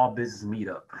our small business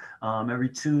meetup every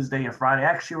Tuesday and Friday.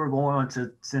 Actually, we're going on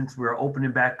to, since we're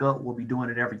opening back up, we'll be doing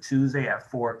it every Tuesday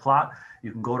at 4 o'clock.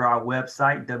 You can go to our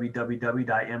website,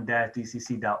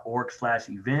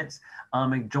 www.m-dcc.org/events,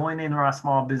 and join in our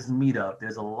small business meetup.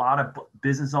 There's a lot of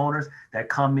business owners that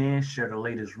come in, share the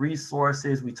latest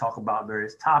resources. We talk about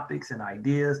various topics and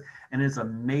ideas, and it's an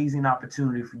amazing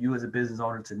opportunity for you as a business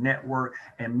owner to network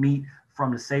and meet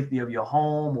from the safety of your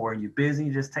home, or you're busy,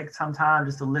 just take some time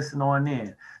just to listen on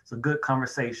in. It's a good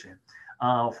conversation.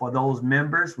 For those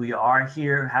members, we are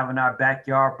here having our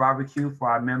backyard barbecue for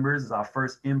our members. It's our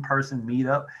first in-person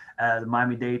meetup at the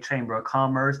Miami-Dade Chamber of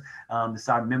Commerce. It's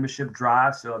our membership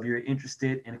drive. So if you're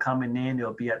interested in coming in,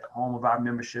 it'll be at the home of our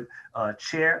membership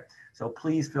chair. So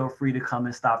please feel free to come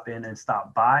and stop in and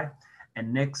stop by.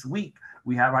 And next week,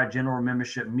 we have our general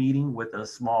membership meeting with a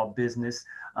small business.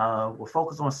 We're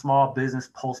focused on small business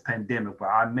post-pandemic, where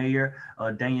our mayor,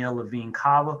 Danielle Levine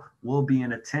Cava, will be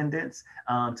in attendance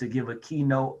to give a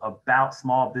keynote about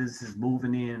small businesses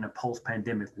moving in a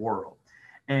post-pandemic world.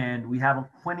 And we have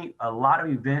a lot of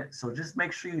events, so just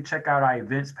make sure you check out our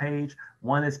events page.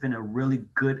 One that's been a really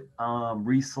good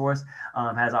resource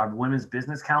has our Women's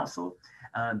Business Council.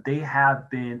 They have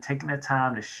been taking the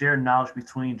time to share knowledge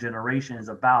between generations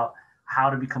about how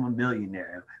to become a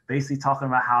millionaire, basically talking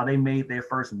about how they made their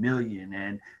first million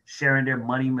and sharing their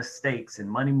money mistakes and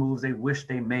money moves they wish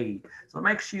they made. So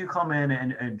make sure you come in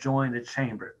and join the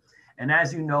chamber. And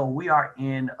as you know, we are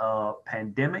in a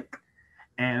pandemic,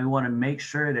 and we want to make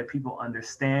sure that people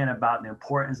understand about the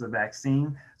importance of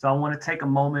vaccine. So I want to take a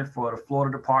moment for the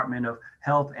Florida Department of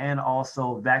Health and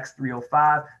also Vax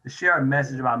 305 to share a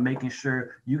message about making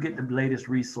sure you get the latest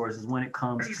resources when it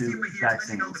comes to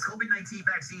vaccines. The COVID-19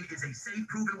 vaccine is a safe,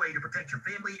 proven way to protect your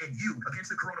family and you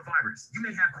against the coronavirus. You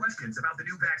may have questions about the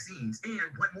new vaccines and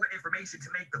want more information to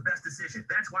make the best decision.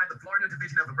 That's why the Florida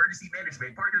Division of Emergency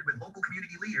Management partnered with local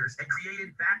community leaders and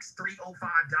created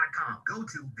Vax305.com. Go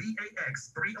to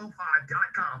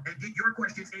VAX305.com and get your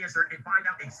questions answered and find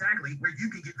out exactly where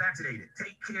you can get vaccinated.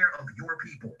 Take care of your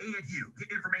people and you. Get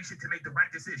information to make the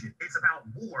right decision. It's about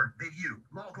more than you.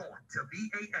 Log on to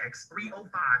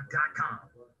VAX305.com.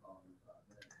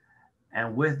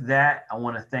 And with that, I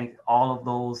want to thank all of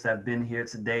those that have been here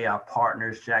today, our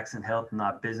partners, Jackson Health, and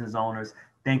our business owners.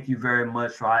 Thank you very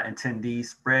much for our attendees.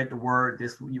 Spread the word.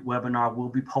 This webinar will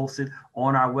be posted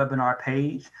on our webinar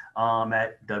page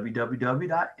at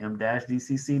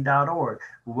www.m-dcc.org.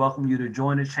 We welcome you to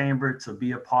join the chamber to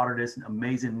be a part of this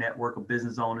amazing network of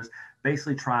business owners,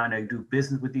 basically trying to do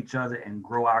business with each other and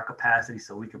grow our capacity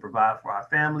so we can provide for our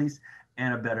families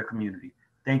and a better community.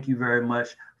 Thank you very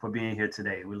much for being here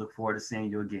today. We look forward to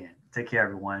seeing you again. Take care,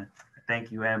 everyone.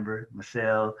 Thank you, Amber,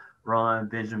 Michelle, Ron,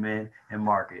 Benjamin, and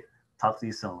Margaret. Talk to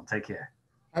you soon. Take care.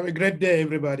 Have a great day,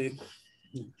 everybody.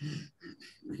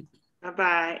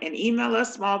 Bye-bye. And email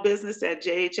us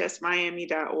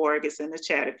smallbusiness@jhsmiami.org. It's in the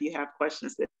chat if you have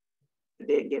questions that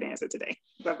didn't get answered today.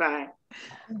 Bye-bye.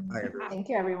 Thank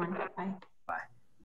you, everyone. Bye.